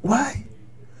 Why?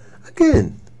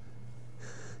 Again,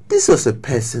 this was a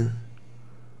person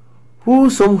who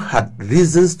some had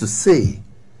reasons to say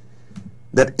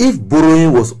that if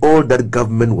borrowing was all that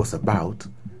government was about,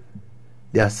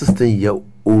 their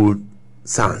 16-year-old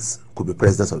sons could be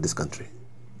presidents of this country.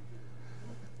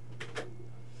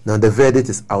 Now the verdict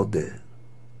is out there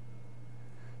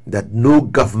that no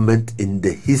government in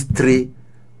the history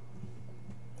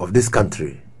of this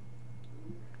country,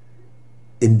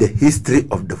 in the history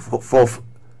of the Fourth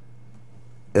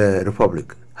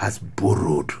Republic, has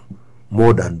borrowed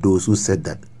more than those who said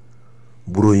that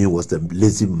borrowing was the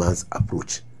lazy man's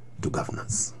approach to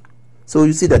governance. So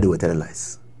you see that they were telling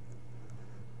lies.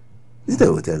 You see that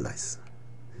they were telling lies.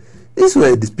 These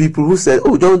were the people who said,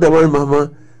 oh, John Dramani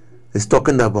Mahama is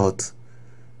talking about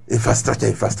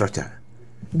infrastructure.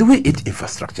 Do we eat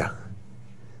infrastructure?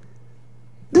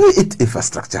 Do we eat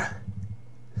infrastructure?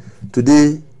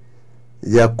 Today,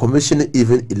 they are commissioning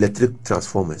even electric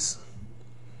transformers.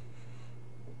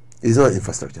 It's not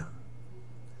infrastructure.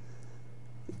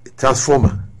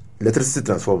 Transformer, electricity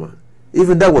transformer.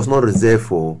 Even that was not reserved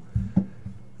for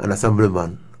an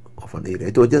assemblyman of an area.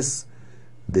 It was just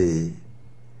the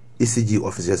ECG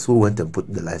officers who went and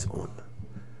put the lights on.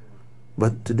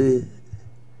 But today,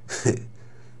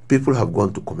 people have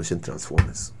gone to commission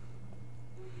transformers.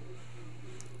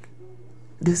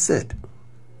 They said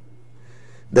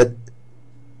that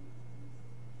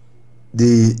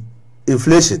the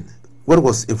inflation, what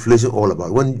was inflation all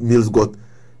about? When meals got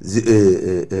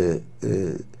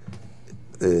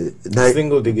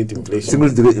single-digit inflation.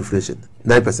 Single-digit inflation,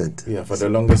 9%. Yeah, for the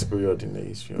longest period in the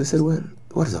history. They said, well,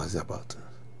 what is all this about?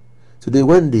 So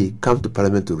when they come to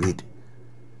Parliament to read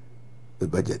the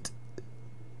budget,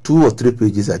 2 or 3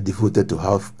 pages are devoted to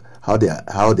how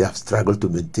they have struggled to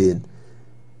maintain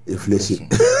inflation.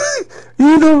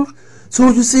 You know,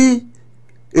 so you see,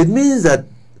 it means that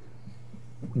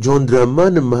John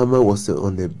Dramani Mahama was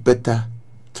on a better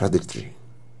trajectory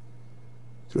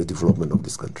to the development of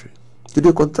this country.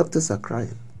 Today, contractors are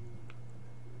crying.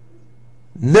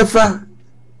 Never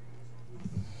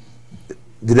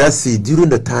did I see during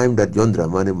the time that John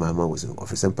Dramani Mahama was in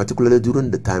office, and particularly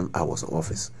during the time I was in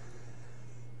office,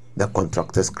 that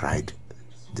contractors cried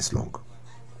this long.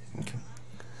 Okay.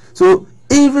 So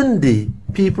even the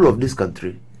people of this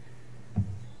country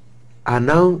are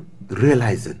now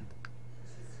realizing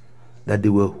that they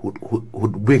were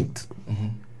hoodwinked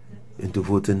into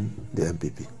voting the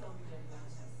MPP.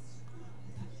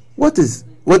 What is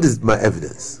my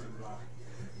evidence?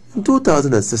 In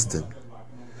 2016,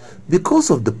 because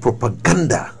of the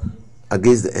propaganda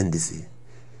against the NDC,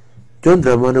 John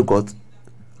Dramani got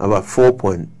about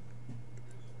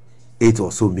 4.8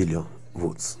 or so million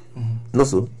votes. Not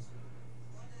so?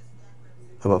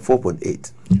 About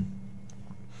 4.8.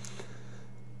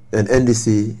 And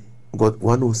NDC got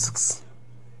 106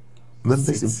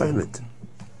 members in parliament.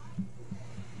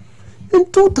 In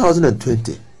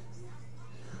 2020,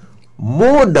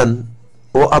 more than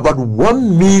or about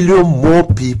 1 million more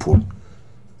people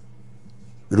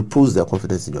reposed their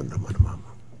confidence in John Dramani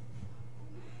Mahama.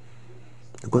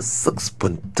 They got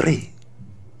 6.3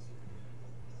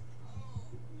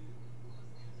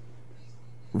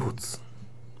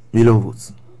 million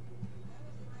votes.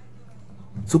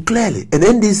 So clearly, an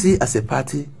NDC as a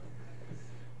party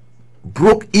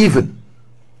broke even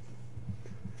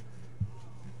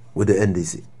with the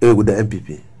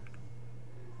MPP.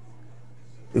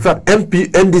 In fact,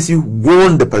 NDC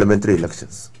won the parliamentary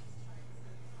elections,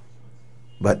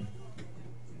 but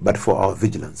for our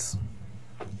vigilance.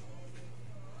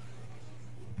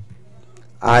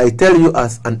 I tell you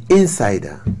as an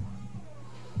insider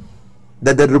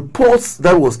that the reports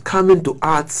that was coming to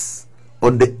us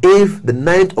on the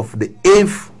 9th of the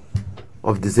 8th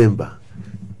of December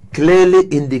clearly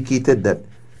indicated that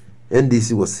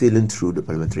NDC was sailing through the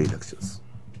parliamentary elections.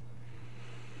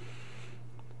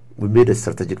 We made a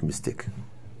strategic mistake.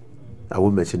 I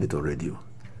won't mention it on radio.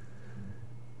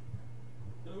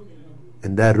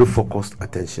 And that refocused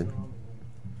attention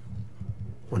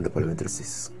on the parliamentary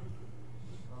seats.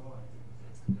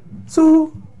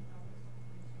 So,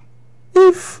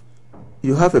 if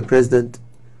you have a president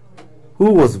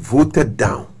who was voted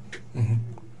down in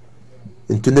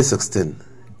 2016,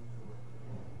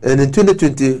 and in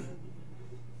 2020,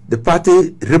 the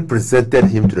party represented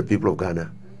him to the people of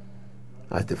Ghana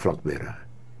as the flag bearer.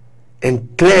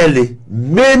 And clearly,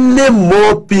 many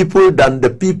more people than the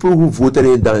people who voted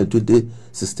him down in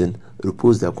 2016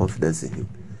 reposed their confidence in him.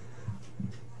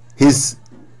 His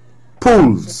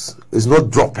polls is not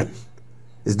dropping.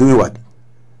 It's doing what?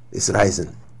 It's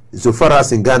rising. So far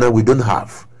as in Ghana, we don't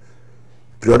have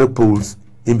periodic polls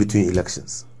in between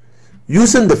elections.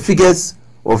 Using the figures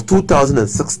of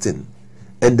 2016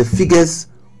 and the figures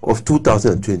of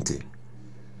 2020,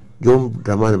 John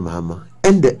Dramani Mahama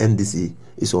and the NDC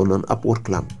is on an upward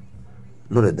climb,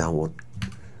 not a downward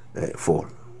fall.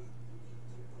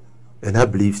 And I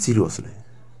believe seriously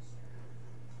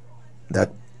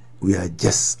that we are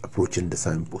just approaching the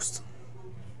signpost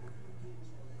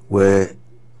where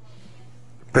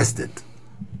president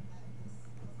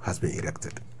has been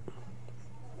elected.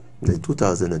 In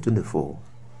 2024,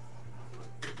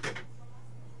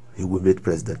 he will be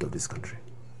president of this country.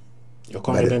 You're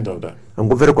confident of that?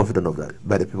 I'm very confident of that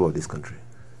by the people of this country.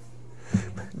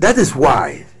 That is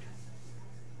why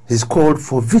he's called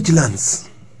for vigilance.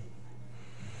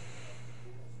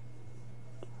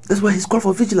 That's why he's called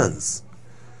for vigilance.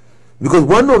 Because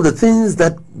one of the things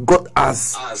that got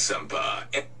us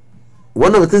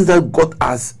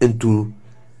into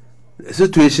a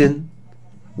situation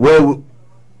where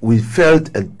we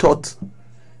felt and thought,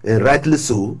 and rightly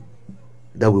so,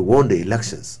 that we won the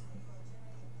elections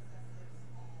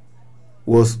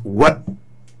was what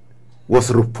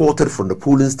was reported from the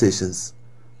polling stations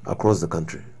across the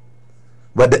country.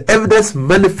 But the evidence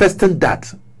manifesting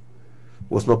that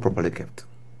was not properly kept.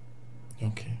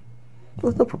 Okay. It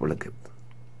was not properly kept.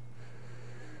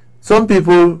 Some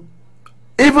people,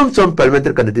 even some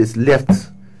parliamentary candidates,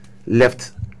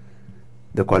 left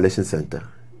the coalition center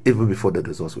even before the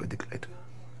results were declared.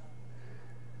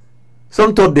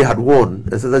 Some thought they had won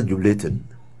and started jubilating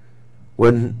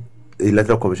when the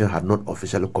Electoral Commission had not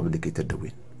officially communicated the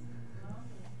win.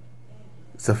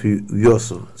 Safi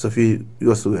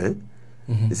Yosu,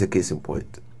 is a case in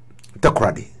point.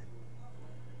 Takradi,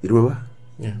 you remember?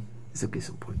 Yeah. It's a case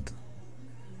in point.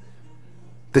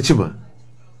 Tachima,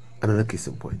 another case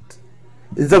in point.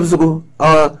 In Zamsugo,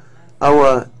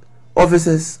 our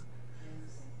officers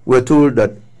were told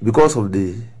that because of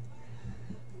the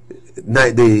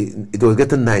night, it was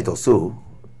getting night or so,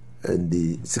 and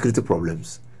the security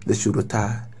problems, they should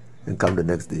retire and come the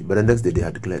next day. But the next day they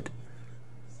had declared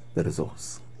the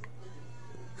results.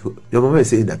 So your mama is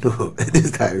saying that no,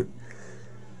 this time,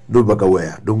 no back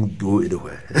away, don't go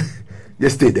anywhere.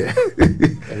 Just stay there.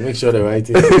 And make sure the right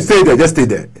thing. Stay there, just stay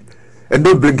there. And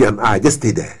don't blink an eye, just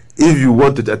stay there. If you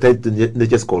want to attend to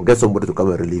nature's call, get somebody to come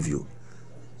and relieve you.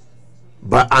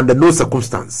 But under no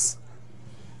circumstance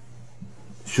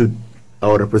should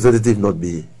our representative not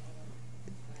be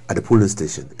at the polling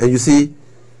station. And you see,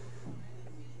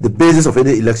 the basis of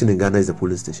any election in Ghana is the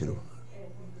polling station.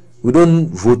 We don't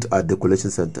vote at the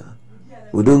collection center.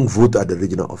 We don't vote at the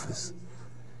regional office.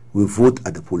 We vote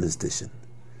at the polling station.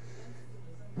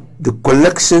 The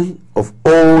collection of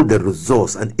all the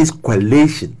results and its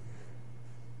collation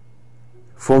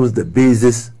forms the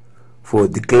basis for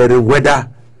declaring whether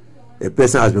a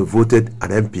person has been voted an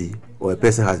MP or a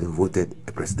person has been voted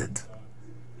a president.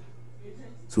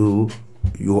 So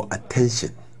your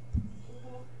attention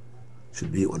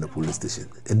should be on the polling station.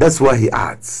 And that's why he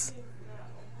adds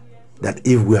that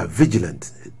if we are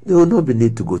vigilant, there will not be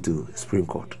need to go to Supreme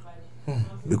Court.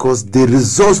 Because the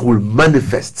results will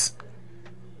manifest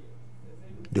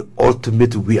the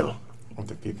ultimate will of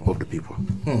the people.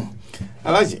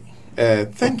 Alhaji,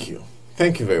 thank you.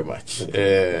 Thank you very much.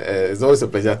 It's always a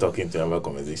pleasure talking to you and have a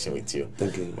conversation with you.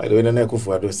 Thank you. By the way, Nene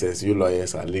Kufuor says you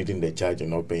lawyers are leading the charge of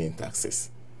not paying taxes.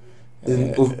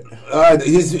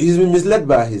 He's been misled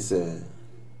by his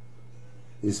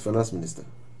finance minister.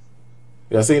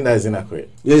 You are saying that is inaccurate?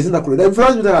 Yeah, it's inaccurate. The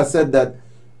finance minister has said that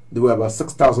there were about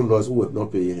 6,000 lawyers who were not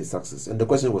paying his taxes. And the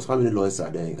question was, how many lawyers are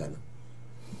there in Ghana?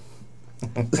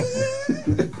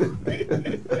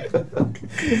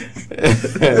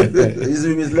 He's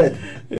been misled.